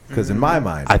robots. Because in my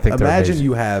mind, I think imagine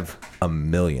you have 1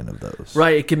 million of those.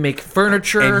 Right, it can make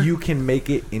furniture. And you can make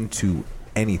it into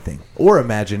anything. Or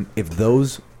imagine if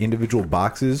those individual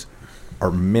boxes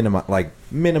are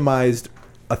minimized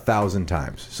 1,000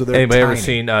 times. So they're anybody tiny. ever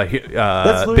seen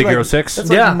Big Hero 6? That's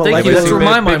Yeah, thank you. That's where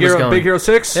my mind was going. Big Hero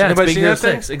 6? Yeah, it's Anybody Big seen Hero that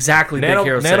thing? 6. Exactly, Big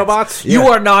Hero 6. Nanobots? You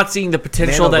are not seeing the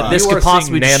potential that this could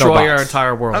possibly destroy our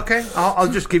entire world. Okay,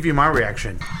 I'll just give you my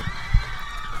reaction.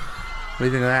 What do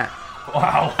you think of that?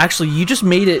 Wow. Actually, we just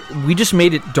made it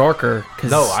darker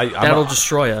because that'll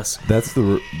destroy us. That's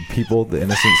the people, the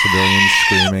innocent civilians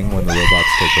screaming when the robots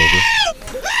take over.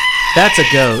 That's a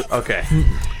goat. Okay.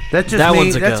 That's just That me.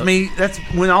 one's a That's goat. me. That's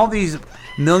when all these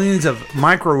millions of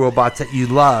micro robots that you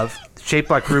love, shaped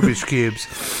like Rubik's cubes,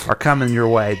 are coming your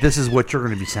way. This is what you're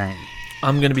going to be saying.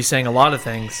 I'm going to be saying a lot of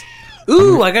things.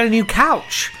 Ooh, I got a new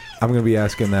couch. I'm going to be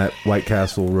asking that White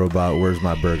Castle robot, where's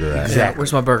my burger at? Yeah,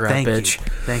 where's my burger Thank at, bitch? you.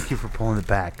 Thank you for pulling it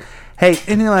back. Hey,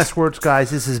 any last words,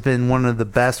 guys? This has been one of the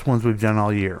best ones we've done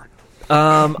all year.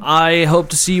 I hope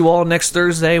to see you all next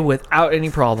Thursday without any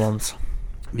problems.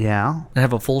 Yeah. And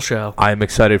have a full show. I am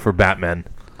excited for Batman.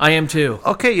 I am too.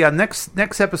 Okay, yeah.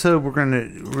 Next episode, we're gonna.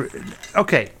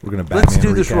 Okay, We're gonna let's Batman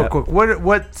do this real recap.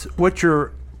 quick. What's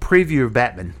your preview of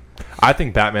Batman? I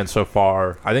think Batman so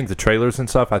far, I think the trailers and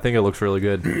stuff, I think it looks really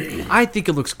good. I think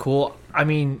it looks cool. I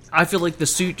mean, I feel like the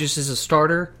suit just is a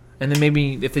starter, and then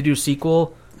maybe if they do a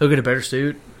sequel, he'll get a better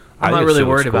suit. I'm I not think really it looks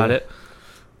worried about cool. it.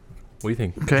 What do you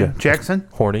think? Okay, Jackson?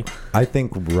 Horny. I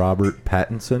think Robert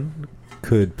Pattinson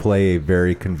could play a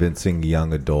very convincing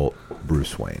young adult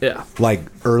Bruce Wayne. Yeah. Like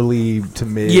early to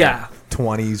mid Yeah.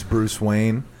 20s Bruce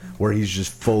Wayne, where he's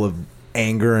just full of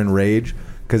anger and rage.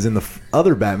 Because in the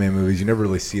other Batman movies, you never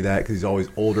really see that because he's always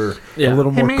older, Yeah. a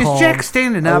little Hey, more man, calm. is Jack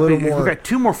standing a up? little We've more- got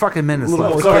 2 more fucking minutes a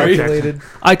little left. more Sorry, calculated.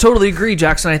 I totally agree,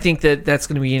 Jackson. I think that that's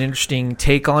going to be an interesting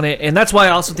take on it, and that's why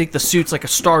I also think the suit's like a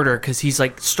starter because he's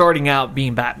like starting out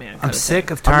being Batman. I'm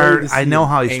sick of I'm ready tired. to I see know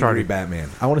how he angry started. Batman.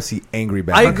 I want to see angry I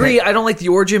Batman. agree. I don't like the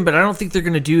origin, but I don't think they're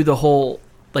going to do the whole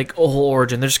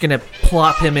origin. They're just going to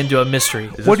plop him into a mystery.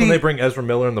 Is this when they bring Ezra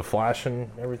Miller and the Flash and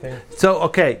everything? So,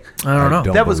 okay. I don't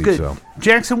know. That was good. so.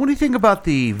 Jackson, what do you think about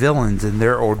the villains and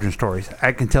their origin stories?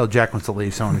 I can tell Jack wants to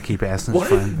leave, so I'm going to keep asking his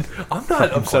friend. I'm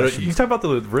not upset. You talking about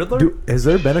the Riddler? Has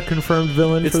there been a confirmed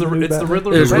villain? It's for the new it's the Batman?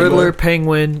 Riddler. There's the Riddler,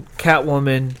 Penguin,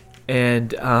 Catwoman,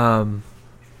 and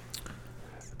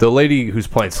The lady who's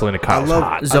playing Selena Kyle's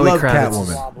hot. Zoe I love Kravitz.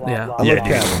 Catwoman. Yeah.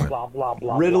 I love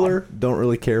Catwoman. Riddler, don't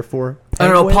really care for. I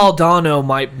don't know. Penguin? Paul Dano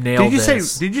might nail Did you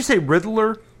this. say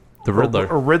Riddler? The Riddler.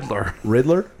 Or Riddler?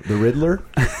 Riddler? The Riddler?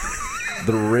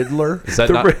 The Riddler? Is that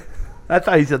The not? Ri- I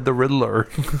thought he said the Riddler.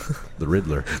 The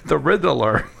Riddler. The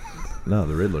Riddler. No,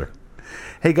 the Riddler.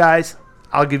 Hey, guys,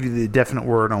 I'll give you the definite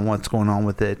word on what's going on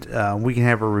with it. We can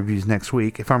have our reviews next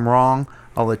week. If I'm wrong,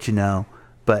 I'll let you know.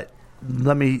 But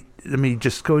let me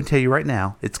just go and tell you right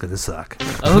now, it's going to suck.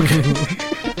 Okay.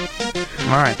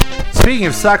 All right. Speaking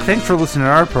of suck, thanks for listening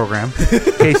to our program,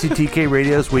 KCTK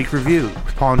Radio's Week Review.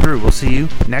 Paul and Drew, we'll see you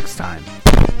next time.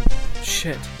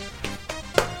 Shit.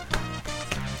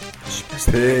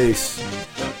 Peace.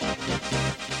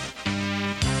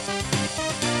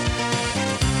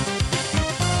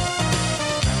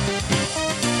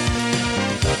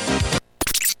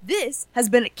 This has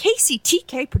been a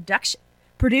KCTK production,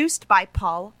 produced by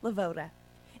Paul Lavoda.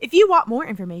 If you want more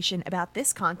information about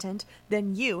this content,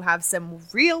 then you have some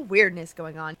real weirdness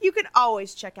going on. You can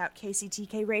always check out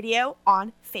KCTK Radio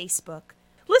on Facebook.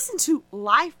 Listen to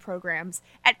live programs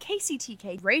at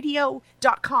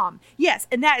kctkradio.com. Yes,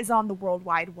 and that is on the World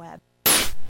Wide Web.